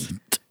almost.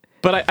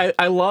 But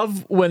I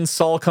love when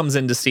Saul comes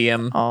in to see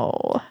him.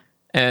 Oh.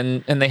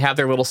 And they have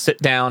their little sit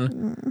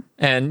down,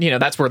 and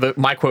that's where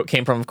my quote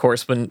came from, of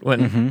course. When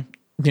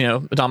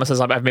Adama says,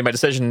 "I've made my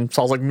decision,"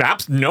 Saul's like,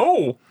 "Naps,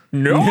 no,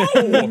 No!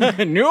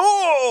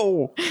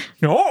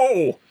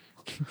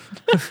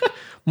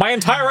 my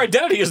entire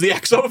identity is the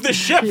XO of this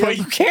ship. Like,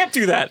 you can't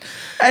do that."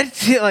 I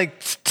feel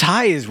like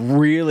Ty is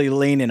really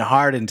leaning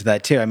hard into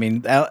that too. I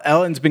mean,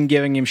 Ellen's been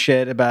giving him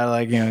shit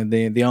about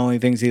the only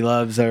things he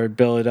loves are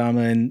Bill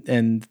Adama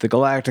and the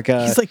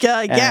Galactica. He's like,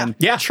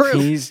 yeah, true.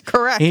 He's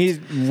correct. He's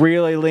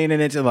really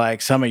leaning into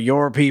like some of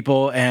your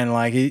people, and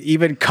like he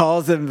even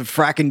calls them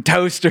fracking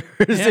toasters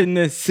in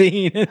this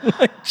scene.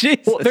 Like,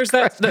 Jesus. Well, there's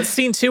that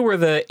scene too where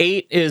the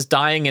 8 is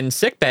dying in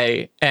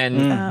sickbay,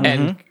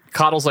 and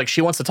Cottle's like,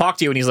 "She wants to talk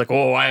to you," and he's like,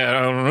 "Oh, I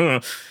don't know,"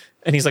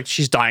 and he's like,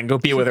 "She's dying, go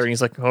be with her," and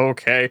he's like,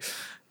 "Okay."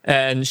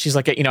 And she's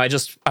like,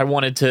 I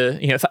wanted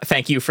to,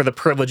 thank you for the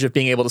privilege of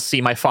being able to see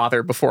my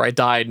father before I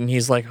died. And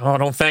he's like, "Oh,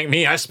 don't thank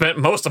me. I spent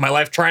most of my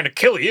life trying to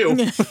kill you."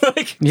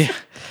 Like, Yeah.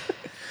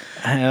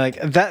 I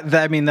like that.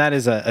 I mean, that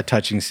is a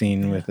touching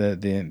scene with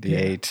the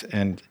 8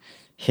 and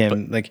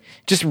him,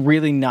 just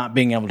really not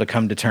being able to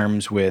come to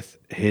terms with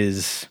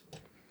his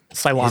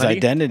Cylonity.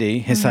 identity,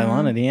 his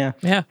Cylonity,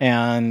 Yeah.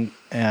 and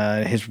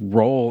his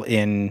role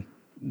in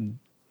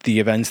the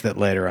events that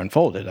later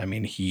unfolded. I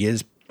mean, he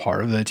is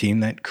part of the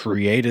team that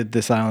created the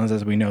Cylons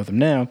as we know them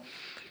now,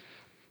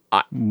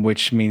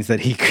 which means that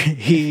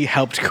he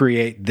helped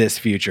create this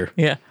future.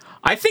 Yeah.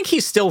 I think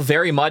he's still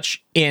very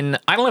much in,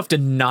 I don't know if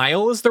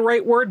denial is the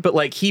right word, but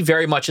like he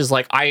very much is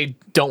like, I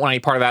don't want any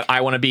part of that.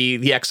 I want to be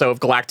the XO of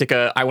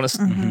Galactica. I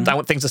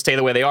want things to stay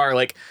the way they are.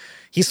 Like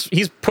he's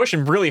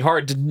pushing really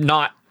hard to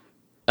not,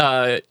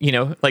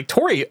 like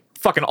Tori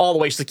fucking all the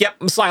way. She's like, "Yep,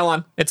 I'm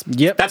Cylon.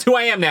 That's who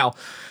I am now."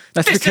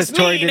 That's This because is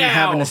Tori me didn't now.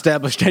 have an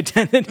established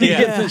identity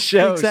Yeah, in the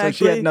show, so she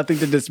exactly. had nothing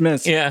to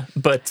dismiss. Yeah,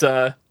 but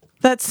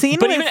That scene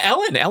But with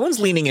even Ellen's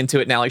leaning into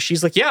it now. Like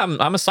she's like, "Yeah, I'm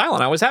a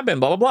Cylon. I always have been."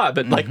 Blah blah blah.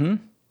 But like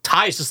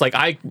Ty's just like,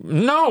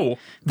 no.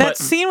 that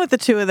scene with the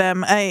two of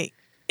them,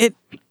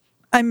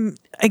 I'm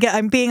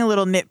being a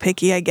little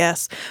nitpicky, I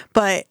guess,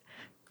 but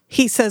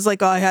he says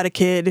like, "Oh, I had a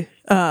kid,"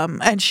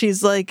 and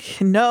she's like,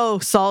 "No,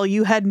 Saul,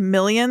 you had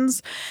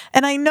millions."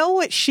 And I know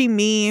what she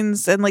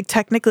means, and like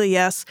technically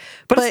yes,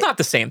 but it's not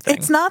the same thing.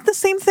 It's not the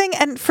same thing,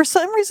 and for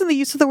some reason, the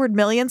use of the word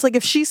millions, like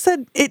if she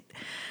said it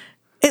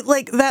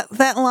like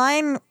that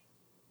line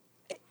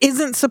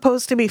isn't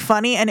supposed to be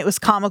funny, and it was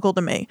comical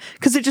to me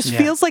because it just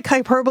feels like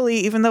hyperbole,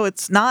 even though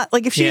it's not.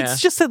 Like if she had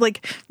just said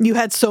like, "You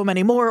had so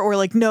many more," or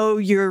like, "No,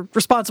 you're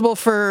responsible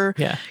for,"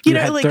 you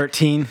had like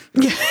 13.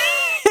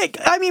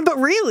 I mean, but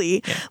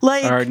really,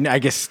 like, or I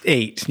guess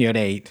 8. You had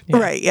 8,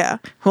 right? Yeah.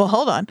 Well,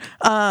 hold on.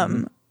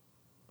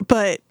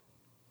 But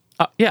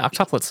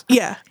octuplets.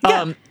 Yeah.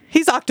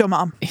 He's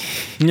Octomom.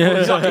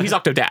 He's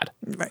Octodad.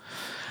 Right.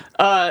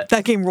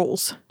 That game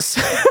rules.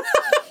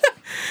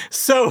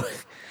 So,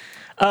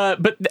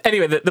 but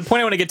anyway, the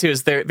point I want to get to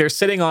is they're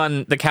sitting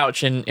on the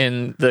couch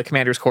in the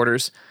commander's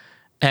quarters,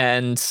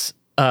 and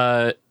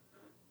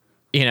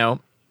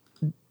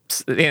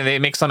they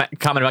make some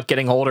comment about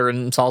getting older,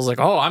 and Saul's like,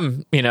 "Oh,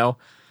 I'm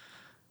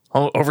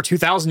over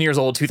 2,000 years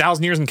old,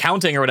 2,000 years and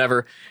counting, or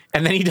whatever."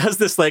 And then he does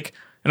this like,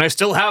 "And I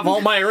still have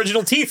all my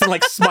original teeth," and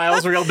like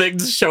smiles real big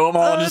to show them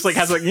all, and just like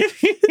has like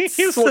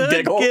he's so little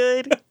giggle.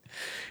 Good.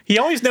 He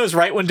always knows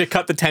right when to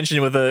cut the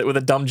tension with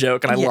a dumb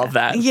joke, and I love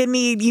that. You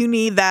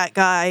need that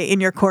guy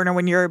in your corner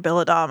when you're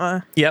Bill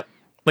Adama. Yep.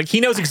 Like,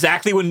 he knows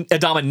exactly when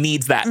Adama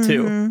needs that,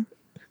 too.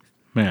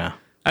 Yeah.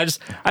 I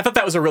thought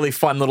that was a really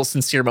fun little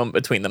sincere moment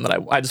between them that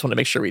I just wanted to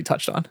make sure we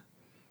touched on.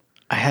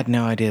 I had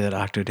no idea that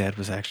Octodad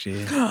was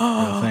actually a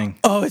real thing.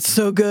 Oh, it's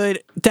so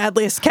good.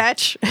 Deadliest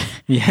Catch.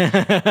 Yeah.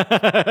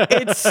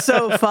 It's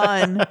so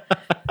fun.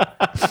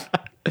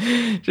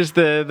 Just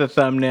the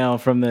thumbnail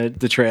from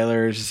the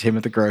trailer is just him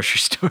at the grocery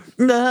store.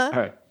 Uh-huh. All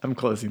right, I'm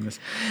closing this.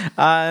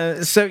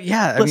 So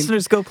yeah,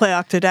 Listeners, go play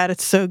Octodad.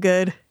 It's so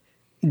good.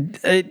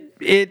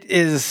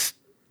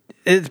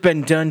 It's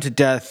been done to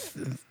death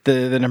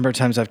the number of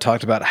times I've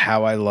talked about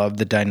how I love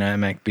the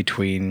dynamic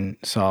between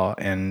Saul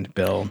and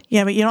Bill.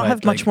 Yeah, but you don't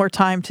have much more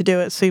time to do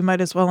it, so you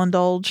might as well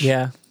indulge.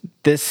 Yeah.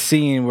 This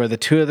scene where the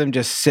two of them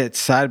just sit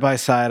side by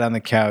side on the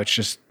couch,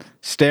 just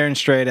staring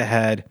straight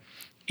ahead,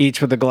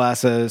 each with a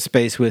glass of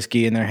space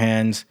whiskey in their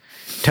hands,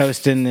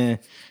 toasting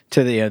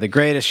the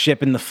greatest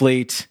ship in the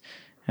fleet.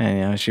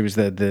 And she was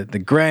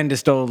the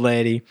grandest old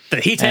lady. The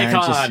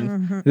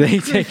Heatekon. The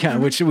Heatekon,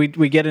 which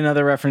we get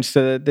another reference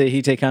to the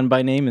Heatekon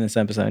by name in this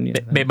episode.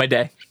 Made my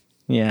day.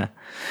 Yeah.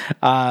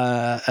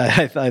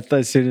 I thought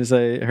as soon as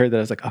I heard that, I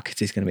was like, oh,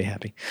 Kitsy's going to be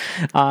happy.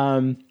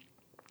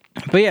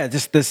 But yeah,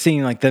 just the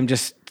scene, like them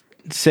just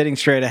sitting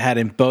straight ahead,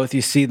 and both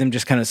you see them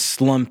just kind of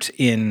slumped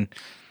in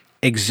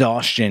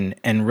exhaustion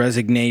and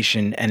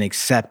resignation and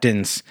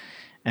acceptance.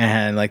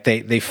 And like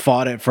they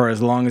fought it for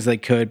as long as they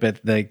could, but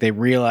they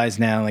realize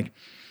now, like,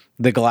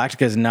 the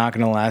Galactica is not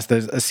going to last.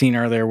 There's a scene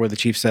earlier where the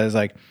chief says,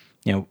 like,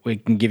 we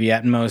can give you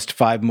at most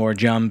 5 more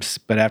jumps,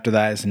 but after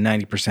that, it's a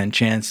 90%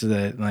 chance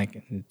that,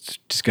 like, it's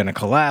just going to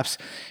collapse.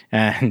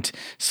 And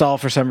Saul,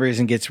 for some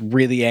reason, gets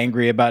really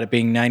angry about it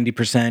being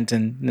 90%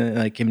 and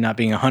like him not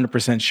being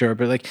 100% sure.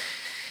 But like,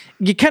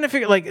 you kind of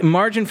figure, like,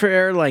 margin for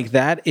error like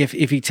that, if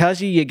he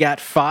tells you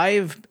got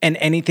 5 and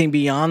anything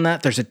beyond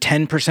that, there's a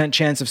 10%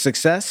 chance of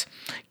success,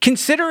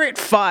 consider it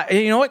 5.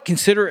 You know what?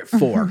 Consider it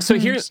 4. So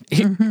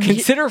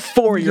consider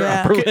 4 your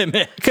upper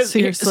limit. So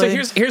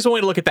here's one way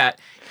to look at that.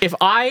 If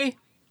I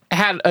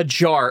had a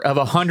jar of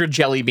 100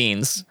 jelly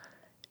beans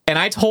and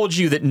I told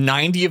you that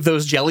 90 of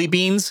those jelly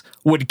beans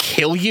would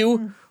kill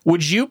you,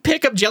 would you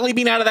pick up jelly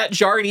bean out of that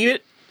jar and eat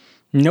it?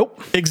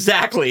 Nope.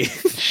 Exactly.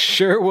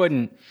 Sure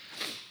wouldn't.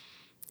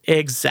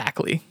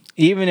 Exactly.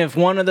 Even if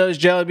one of those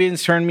jelly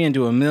beans turned me into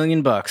 $1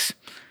 million.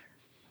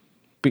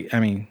 I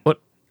mean, what?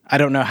 I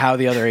don't know how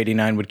the other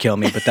 89 would kill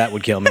me, but that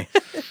would kill me.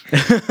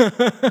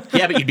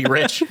 Yeah, but you'd be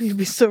rich. You'd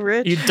be so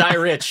rich. You'd die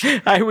rich.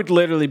 I would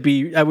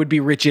be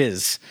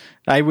riches.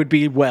 I would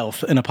be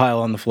wealth in a pile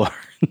on the floor.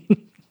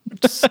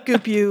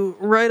 Scoop you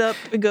right up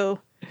and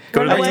go to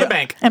the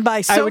bank and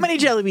buy many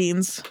jelly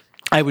beans.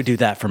 I would do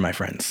that for my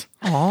friends.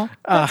 Aw,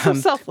 that's so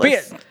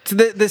selfless. But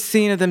yeah, the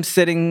scene of them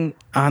sitting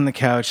on the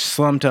couch,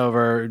 slumped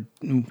over,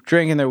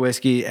 drinking their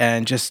whiskey,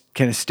 and just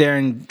kind of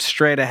staring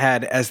straight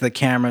ahead as the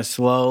camera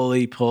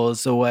slowly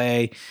pulls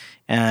away,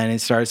 and it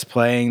starts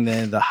playing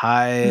the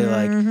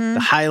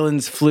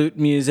Highlands flute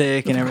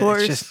music and everything.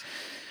 It's just,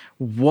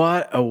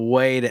 what a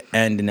way to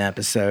end an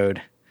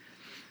episode.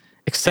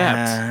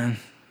 Except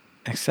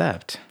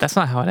that's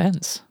not how it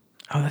ends.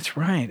 Oh, that's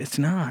right. It's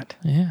not.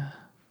 Yeah.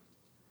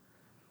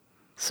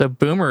 So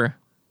Boomer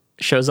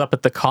shows up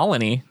at the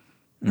colony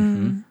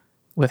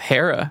with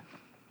Hera,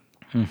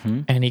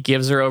 and he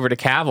gives her over to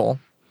Cavill.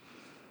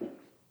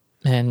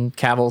 And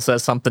Cavill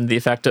says something to the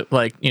effect of,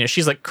 like,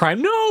 she's like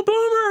crying, "No,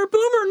 Boomer,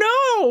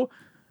 no!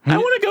 I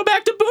want to go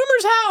back to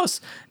Boomer's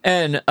house."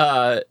 And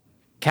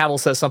Cavill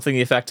says something to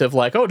the effect of,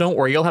 like, "Oh, don't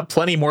worry, you'll have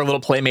plenty more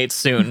little playmates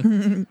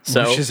soon."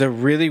 Which is a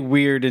really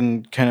weird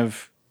and kind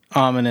of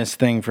ominous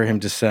thing for him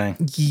to say.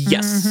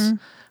 Yes.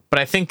 But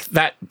I think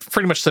that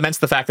pretty much cements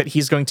the fact that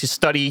he's going to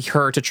study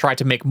her to try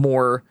to make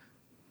more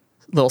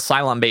little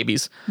Cylon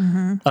babies.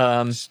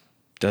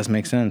 Does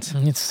make sense.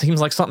 It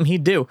seems like something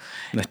he'd do.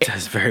 That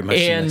does very much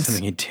seem like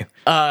something he'd do.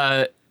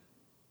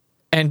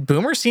 And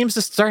Boomer seems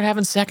to start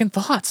having second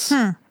thoughts.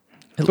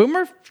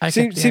 Boomer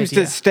seems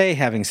to stay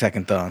having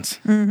second thoughts.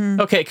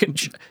 Okay,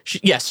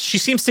 yes, she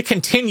seems to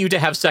continue to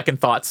have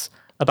second thoughts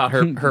about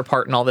her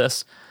part in all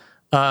this.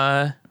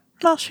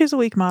 Well, she's a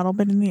weak model,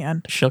 but in the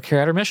end, she'll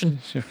carry out her mission.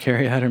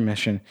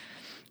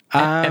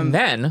 And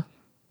then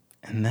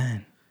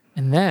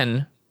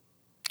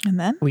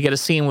we get a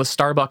scene with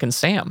Starbuck and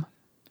Sam.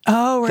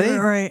 Oh,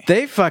 right.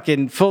 They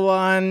fucking full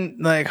on,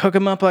 like, hook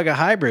him up like a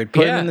hybrid.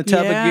 Put him in the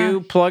tub of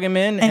goo, plug him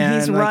in, and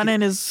he's like,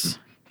 running his.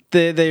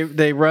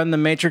 They run the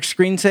Matrix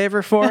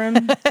screensaver for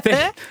him.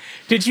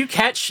 Did you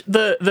catch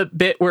the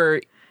bit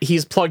where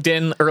he's plugged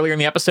in earlier in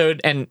the episode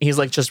and he's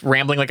like just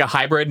rambling like a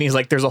hybrid and he's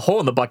like, "There's a hole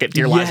in the bucket,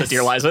 dear Liza,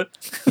 dear Liza."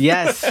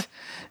 Yes.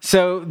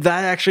 So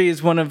that actually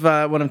is one of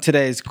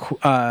today's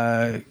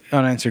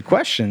unanswered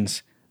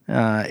questions.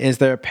 Is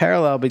there a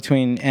parallel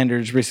between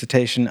Anders'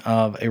 recitation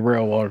of a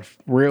real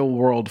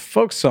world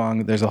folk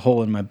song, "There's a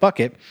Hole in My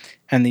Bucket,"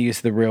 and the use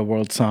of the real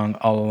world song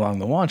 "All Along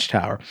the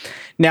Watchtower"?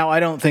 Now,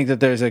 I don't think that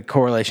there's a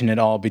correlation at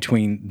all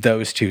between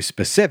those two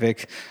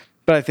specifics,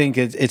 But I think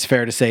it's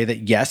fair to say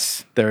that,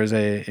 yes, there is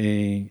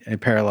a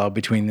parallel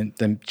between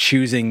them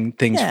choosing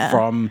things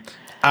from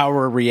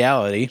our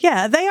reality.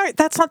 Yeah, they are.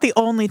 That's not the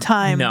only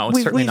time. No,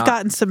 it's certainly we've not.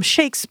 gotten some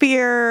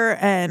Shakespeare,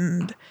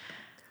 and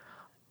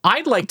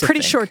I'd like to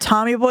pretty think- sure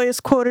Tommy Boy is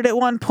quoted at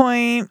one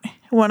point.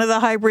 One of the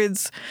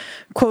hybrids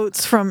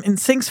quotes from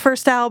NSYNC's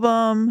first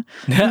album.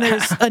 And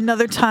there's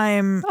another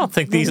time. I don't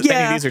think any of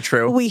these are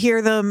true. We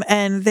hear them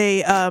and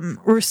they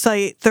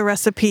recite the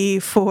recipe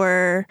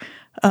for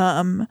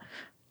Yeah,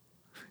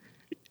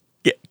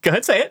 go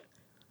ahead, say it.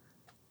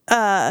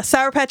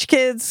 Sour Patch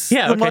Kids.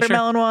 Yeah, the okay,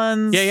 watermelon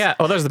ones. Yeah.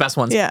 Oh, those are the best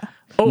ones. Yeah.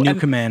 Oh, New and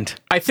command.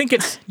 I think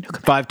it's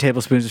 5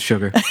 tablespoons of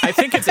sugar. I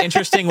think it's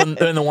interesting when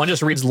the one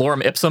just reads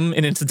Lorem Ipsum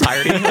in its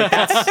entirety. Like,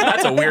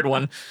 that's a weird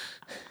one.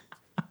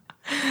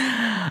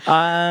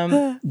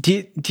 Do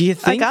you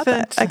think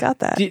I got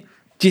that.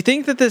 Do you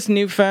think that this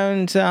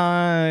newfound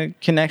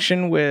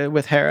connection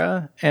with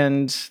Hera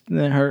and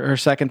her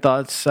second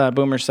thoughts,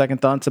 Boomer's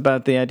second thoughts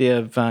about the idea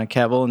of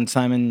Cavill and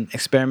Simon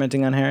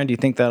experimenting on Hera, do you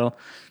think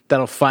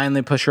that'll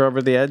finally push her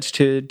over the edge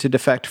to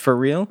defect for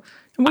real?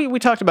 We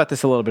talked about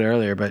this a little bit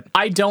earlier, but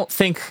I don't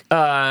think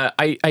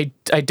I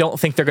don't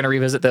think they're going to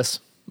revisit this.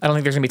 I don't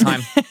think there's going to be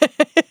time.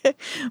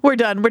 We're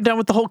done. We're done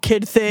with the whole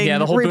kid thing. Yeah,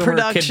 the whole Boomer kid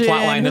reproduction.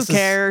 plotline. Who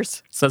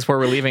cares? So that's where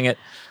we're leaving it.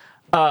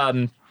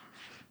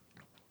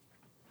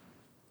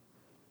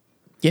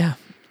 Yeah.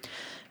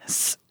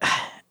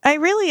 I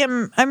really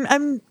am.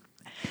 I'm.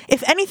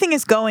 If anything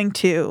is going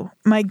to,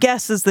 my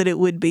guess is that it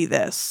would be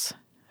this,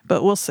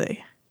 but we'll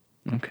see.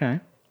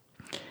 okay.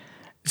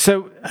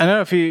 So I don't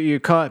know if you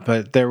caught,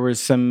 but there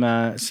was some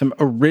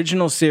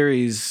original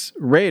series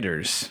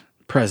Raiders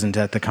present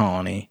at the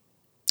colony.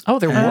 Oh,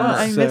 there were.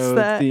 I missed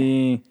that.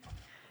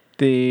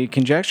 The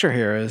conjecture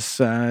here is: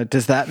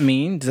 does that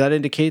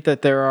indicate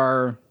that there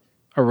are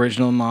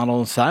original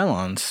model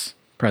Cylons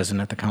present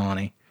at the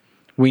colony?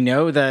 We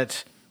know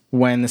that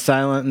when the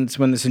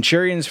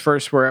Centurions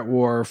first were at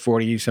war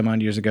 40 some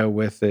odd years ago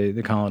with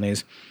the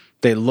colonies,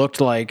 they looked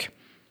like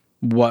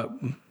what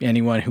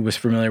anyone who was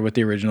familiar with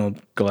the original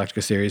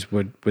Galactica series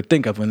would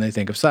think of when they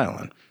think of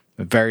Cylon.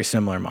 A very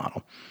similar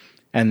model.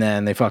 And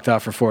then they fucked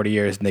off for 40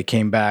 years and they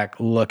came back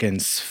looking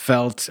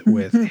svelte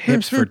with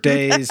hips for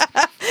days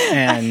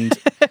and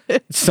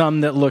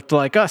some that looked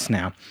like us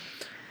now.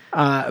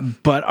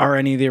 But are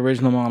any of the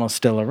original models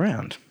still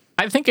around?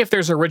 I think if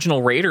there's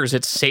original Raiders,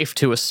 it's safe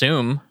to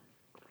assume.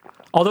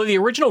 Although the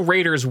original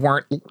Raiders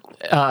weren't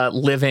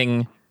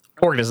living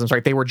organisms,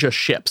 right? They were just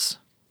ships.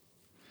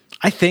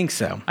 I think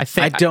so.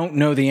 I don't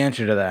know the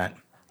answer to that.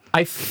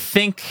 I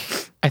think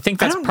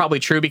that's probably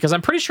true because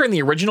I'm pretty sure in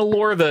the original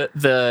lore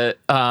the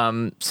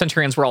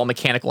Centurions were all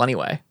mechanical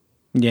anyway.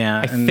 Yeah,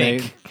 I and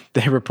think.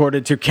 they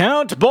reported to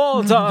Count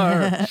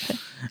Baltar.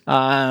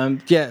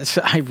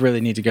 So I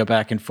really need to go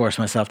back and force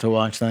myself to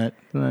watch that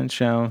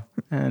show.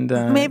 And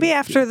Maybe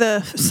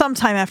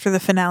sometime after the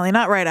finale,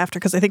 not right after,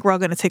 because I think we're all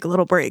going to take a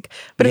little break.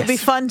 But it'd be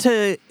fun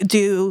to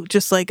do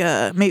just like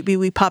maybe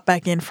we pop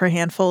back in for a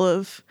handful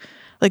of,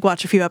 like,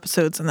 watch a few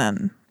episodes and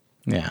then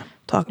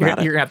talk about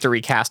it. You're gonna have to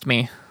recast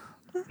me.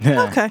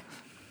 Yeah. Okay.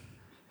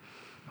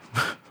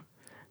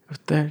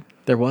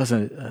 There was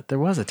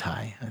a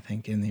tie, I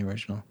think, in the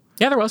original.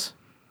 Yeah, there was.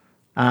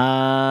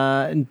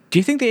 Do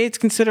you think the Eights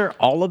consider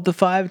all of the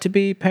 5 to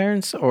be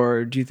parents,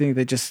 or do you think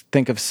they just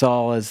think of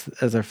Saul as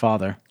their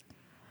father?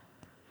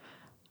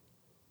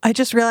 I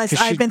just realized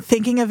I've been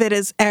thinking of it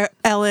as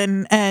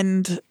Ellen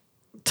and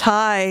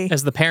Ty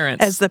As the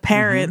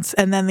parents.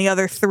 and then the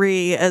other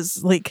 3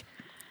 as, like,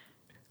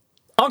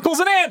 Uncles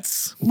and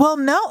aunts. well,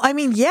 no, I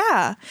mean,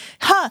 yeah.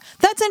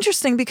 That's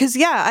interesting because,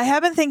 I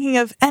have been thinking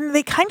of, and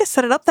they kind of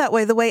set it up that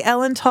way, the way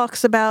Ellen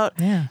talks about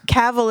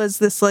Cavill as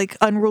this, like,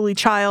 unruly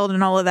child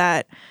and all of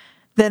that,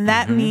 then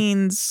that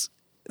means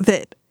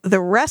that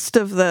the rest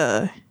of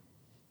that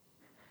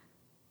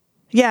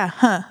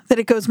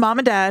it goes mom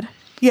and dad,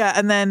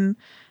 and then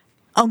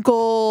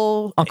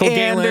Uncle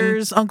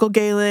Anders, Galen. Uncle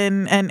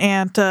Galen, and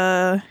Aunt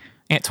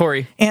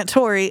Tori.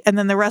 and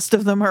then the rest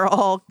of them are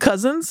all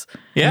cousins.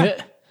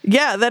 Yeah.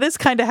 Yeah, that is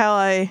kind of how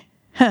I...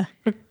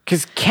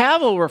 Because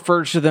Cavill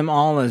refers to them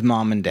all as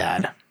mom and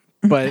dad,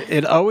 but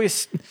it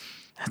always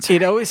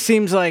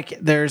seems like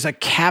there's a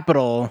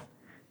capital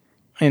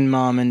in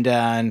mom and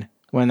dad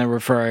when they're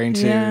referring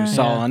to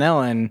Saul and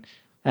Ellen,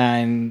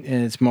 and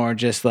it's more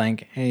just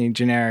like a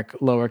generic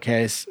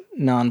lowercase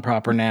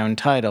non-proper noun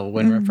title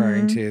when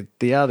referring to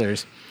the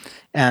others.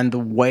 And the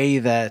way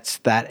that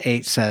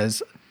 8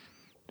 says,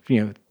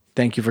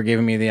 thank you for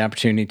giving me the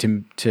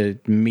opportunity to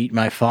meet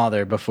my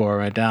father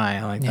before I die.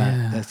 I like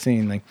that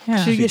scene. Like,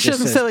 She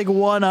doesn't say, like,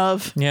 one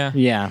of.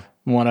 Yeah.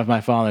 One of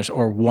my fathers,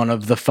 or one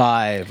of the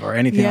 5, or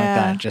anything like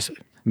that. Just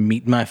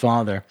meet my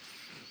father.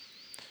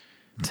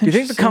 Do you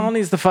think the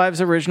colony is the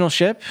 5's original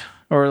ship,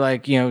 or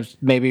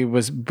maybe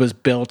was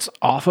built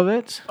off of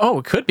it? Oh,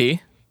 it could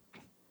be.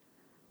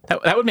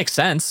 That would make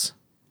sense.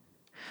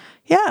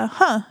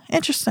 Yeah.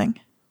 Interesting.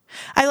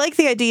 I like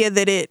the idea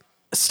that it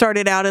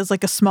started out as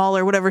like a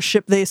smaller whatever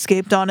ship they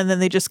escaped on, and then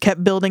they just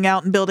kept building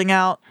out and building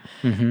out.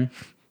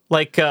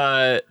 Like,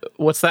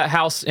 what's that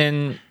house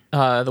in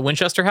the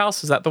Winchester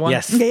house? Is that the one?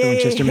 Yes, the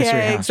Winchester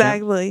Mystery House.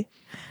 Exactly.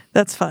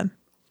 That's fun.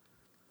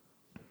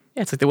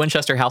 Yeah, it's like the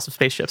Winchester House of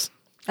spaceships.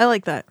 I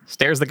like that.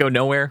 Stairs that go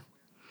nowhere.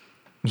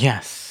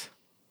 Yes.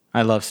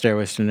 I love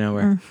Stairways to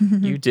Nowhere.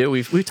 You do.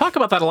 We talk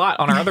about that a lot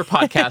on our other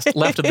podcast,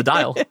 Left of the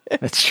Dial,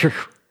 That's true.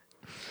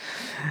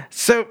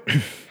 So,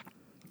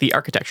 the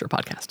architecture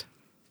podcast.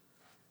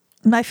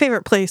 My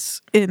favorite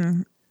place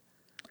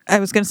I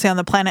was going to say on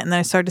the planet, and then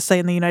I started to say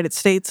in the United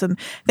States, and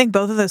I think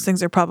both of those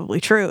things are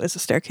probably true, is a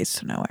staircase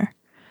to nowhere.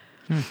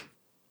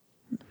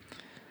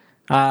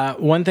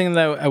 one thing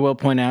that I will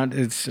point out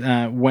is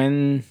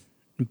when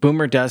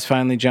Boomer does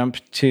finally jump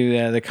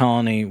to the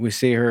colony, we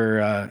see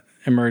her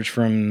emerge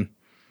from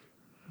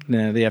the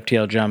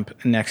FTL jump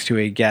next to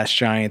a gas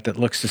giant that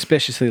looks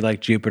suspiciously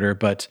like Jupiter,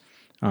 but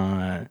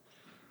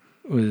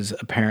was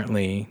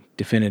apparently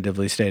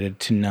definitively stated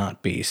to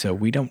not be. So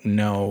we don't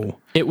know.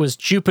 It was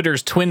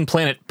Jupiter's twin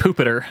planet,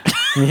 Poopeter.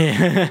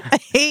 I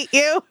hate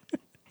you.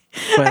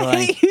 But I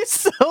hate you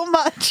so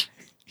much.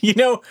 You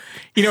know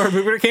where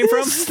Poopeter came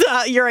from?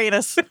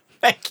 Uranus.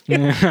 Thank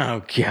you.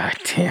 Oh, God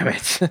damn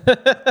it.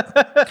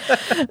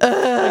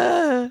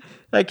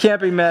 I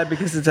can't be mad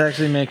because it's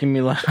actually making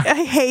me laugh.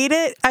 I hate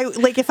it.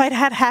 If I'd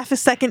had half a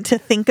second to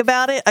think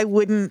about it, I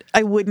wouldn't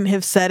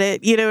have said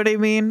it. You know what I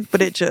mean?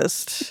 But it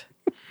just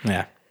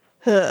Yeah.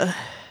 So,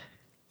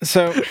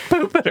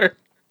 Poopeter.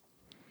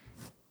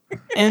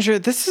 Andrew,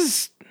 this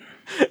is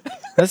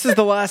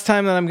the last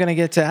time that I'm going to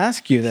get to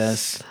ask you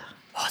this.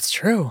 Oh, it's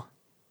true.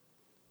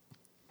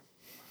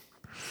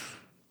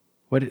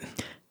 What do you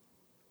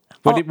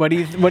think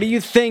What do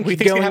you think's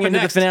gonna going happen into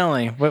next? the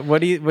finale?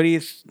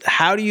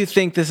 How do you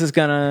think this is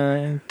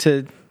gonna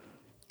to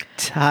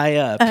tie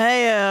up?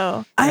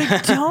 I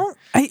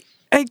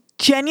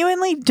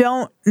genuinely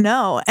don't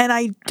know. And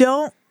I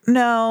don't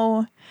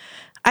know.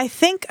 I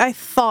think I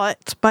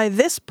thought by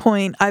this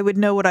point I would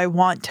know what I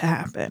want to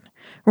happen,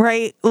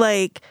 right?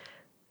 Like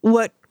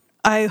what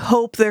I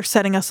hope they're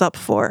setting us up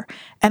for.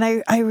 And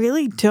I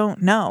really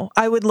don't know.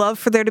 I would love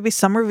for there to be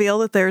some reveal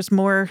that there's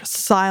more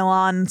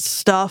Cylon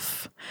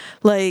stuff.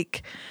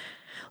 Like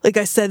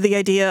I said, the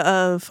idea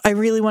of I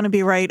really want to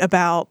be right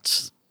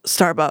about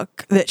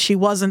Starbuck, that she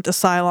wasn't a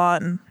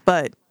Cylon,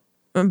 but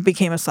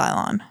became a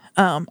Cylon.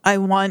 I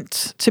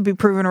want to be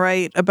proven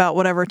right about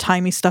whatever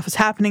timey stuff is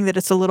happening, that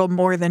it's a little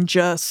more than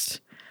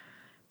just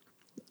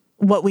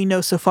what we know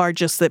so far,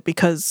 just that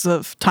because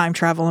of time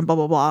travel and blah,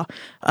 blah,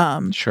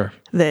 blah. Sure.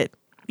 That,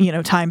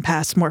 time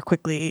passed more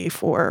quickly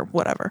for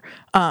whatever,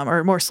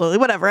 or more slowly,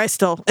 whatever. It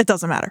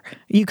doesn't matter.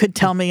 You could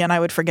tell me and I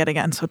would forget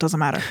again, so it doesn't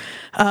matter.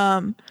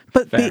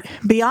 But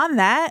beyond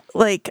that,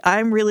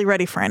 I'm really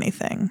ready for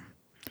anything.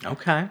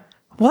 Okay.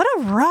 What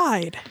a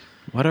ride.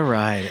 What a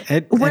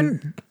ride.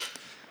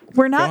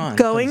 We're not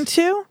going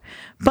to,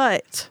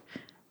 but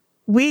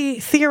we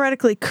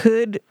theoretically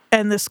could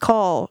end this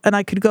call and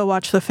I could go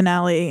watch the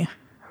finale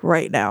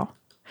right now.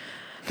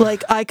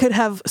 I could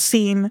have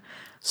seen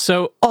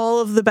all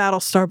of the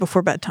Battlestar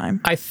before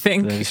bedtime. I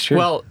think, That is true.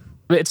 well,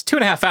 it's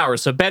 2.5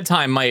 hours, so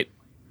bedtime might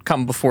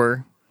come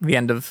before the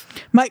end of...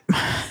 I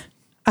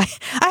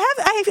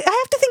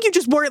have to think you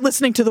just weren't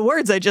listening to the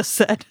words I just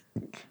said.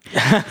 In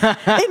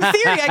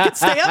theory, I could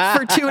stay up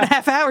for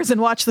 2.5 hours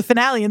and watch the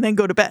finale and then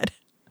go to bed.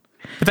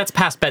 But that's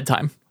past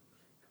bedtime.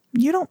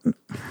 You don't...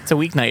 It's a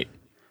weeknight.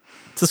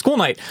 It's a school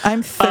night.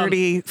 I'm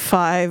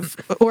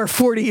 35 or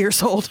 40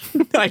 years old.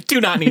 I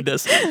do not need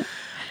this.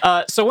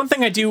 So one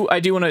thing I do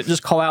want to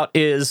just call out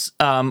is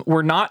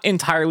we're not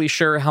entirely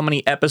sure how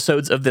many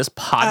episodes of this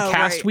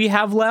podcast we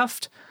have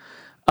left.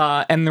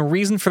 And the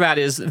reason for that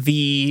is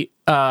the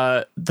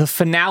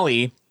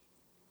finale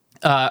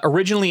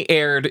originally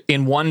aired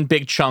in one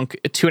big chunk,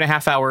 a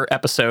 2.5-hour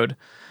episode,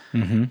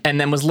 and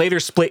then was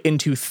later split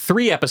into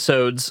 3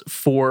 episodes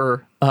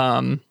for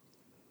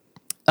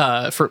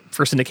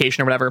syndication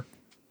or whatever.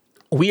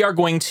 We are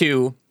going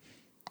to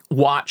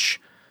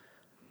watch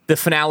the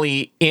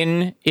finale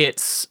in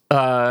its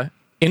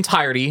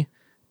entirety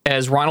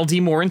as Ronald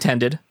D. Moore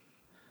intended,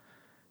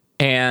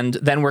 and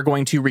then we're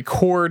going to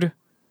record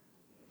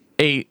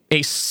a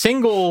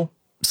single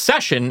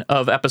session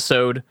of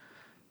episode.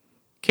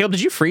 Caleb,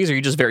 did you freeze or are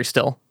you just very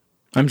still?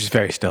 I'm just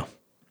very still.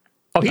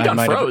 Oh, he done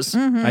froze.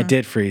 I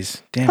did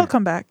freeze. Damn He'll it.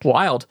 come back.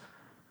 Wild.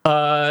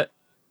 Yeah,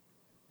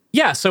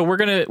 so we're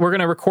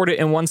gonna record it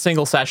in one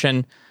single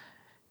session,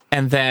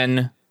 and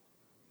then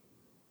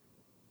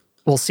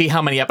we'll see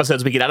how many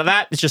episodes we get out of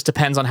that. It just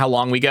depends on how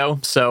long we go.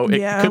 So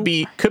it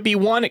could be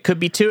 1, it could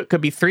be 2, it could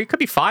be 3, it could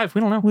be 5.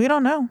 We don't know. We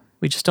don't know.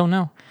 We just don't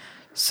know.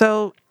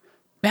 So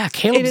Yeah,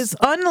 Caleb. it is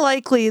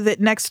unlikely that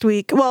next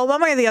week, well,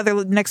 one way or the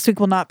other, next week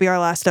will not be our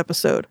last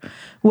episode.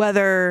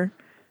 Whether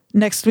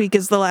next week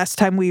is the last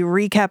time we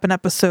recap an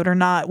episode or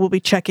not, we'll be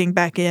checking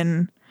back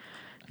in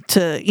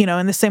to,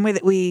 in the same way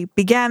that we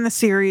began the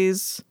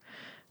series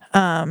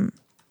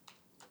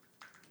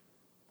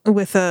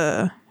with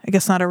I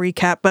guess not a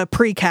recap, but a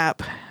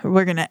pre-cap.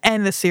 We're going to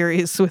end the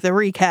series with a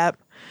recap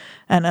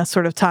and a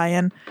sort of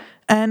tie-in.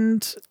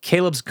 And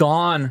Caleb's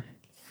gone.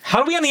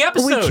 How do we end the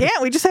episode? We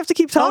can't. We just have to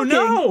keep Oh, talking.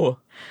 no.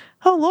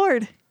 Oh,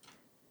 Lord.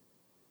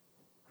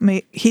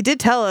 He did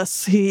tell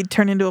us he'd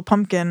turn into a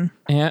pumpkin.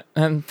 Yeah,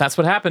 and that's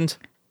what happened.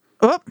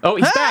 Oh,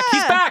 He's back.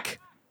 He's back.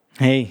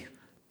 Hey,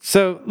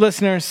 so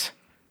listeners,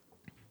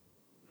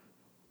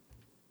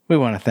 we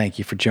want to thank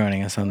you for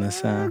joining us on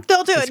this. Don't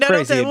do this it. No, don't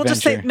do crazy it. We'll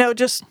just say,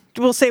 adventure.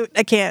 we'll say,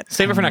 I can't.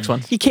 Save it for next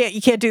one. You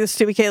can't do this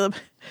to me, Caleb.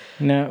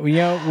 No, we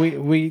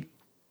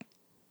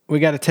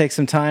got to take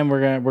some time.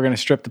 We're gonna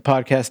strip the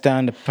podcast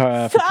down to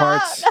for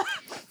parts.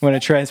 I'm gonna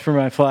transfer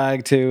my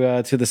flag to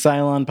the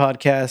Cylon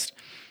podcast,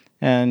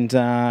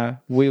 and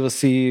we will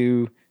see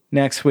you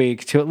next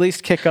week to at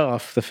least kick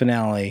off the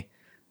finale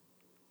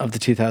of the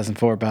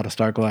 2004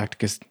 Battlestar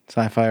Galactica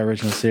sci-fi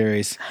original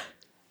series.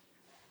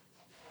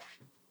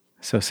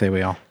 So say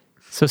we all.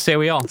 So say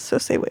we all. So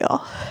say we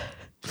all.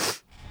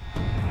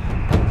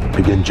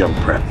 Begin jump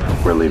prep.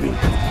 We're leaving.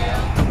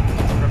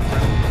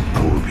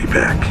 I will be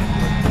back.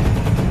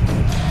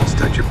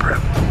 Start your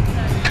prep.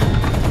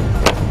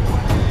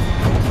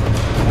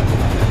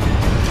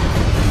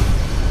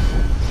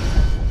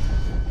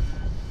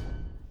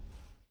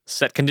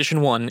 Set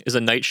Condition 1 is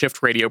a Night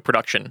Shift Radio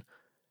production.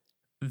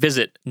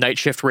 Visit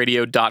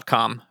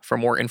nightshiftradio.com for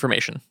more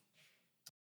information.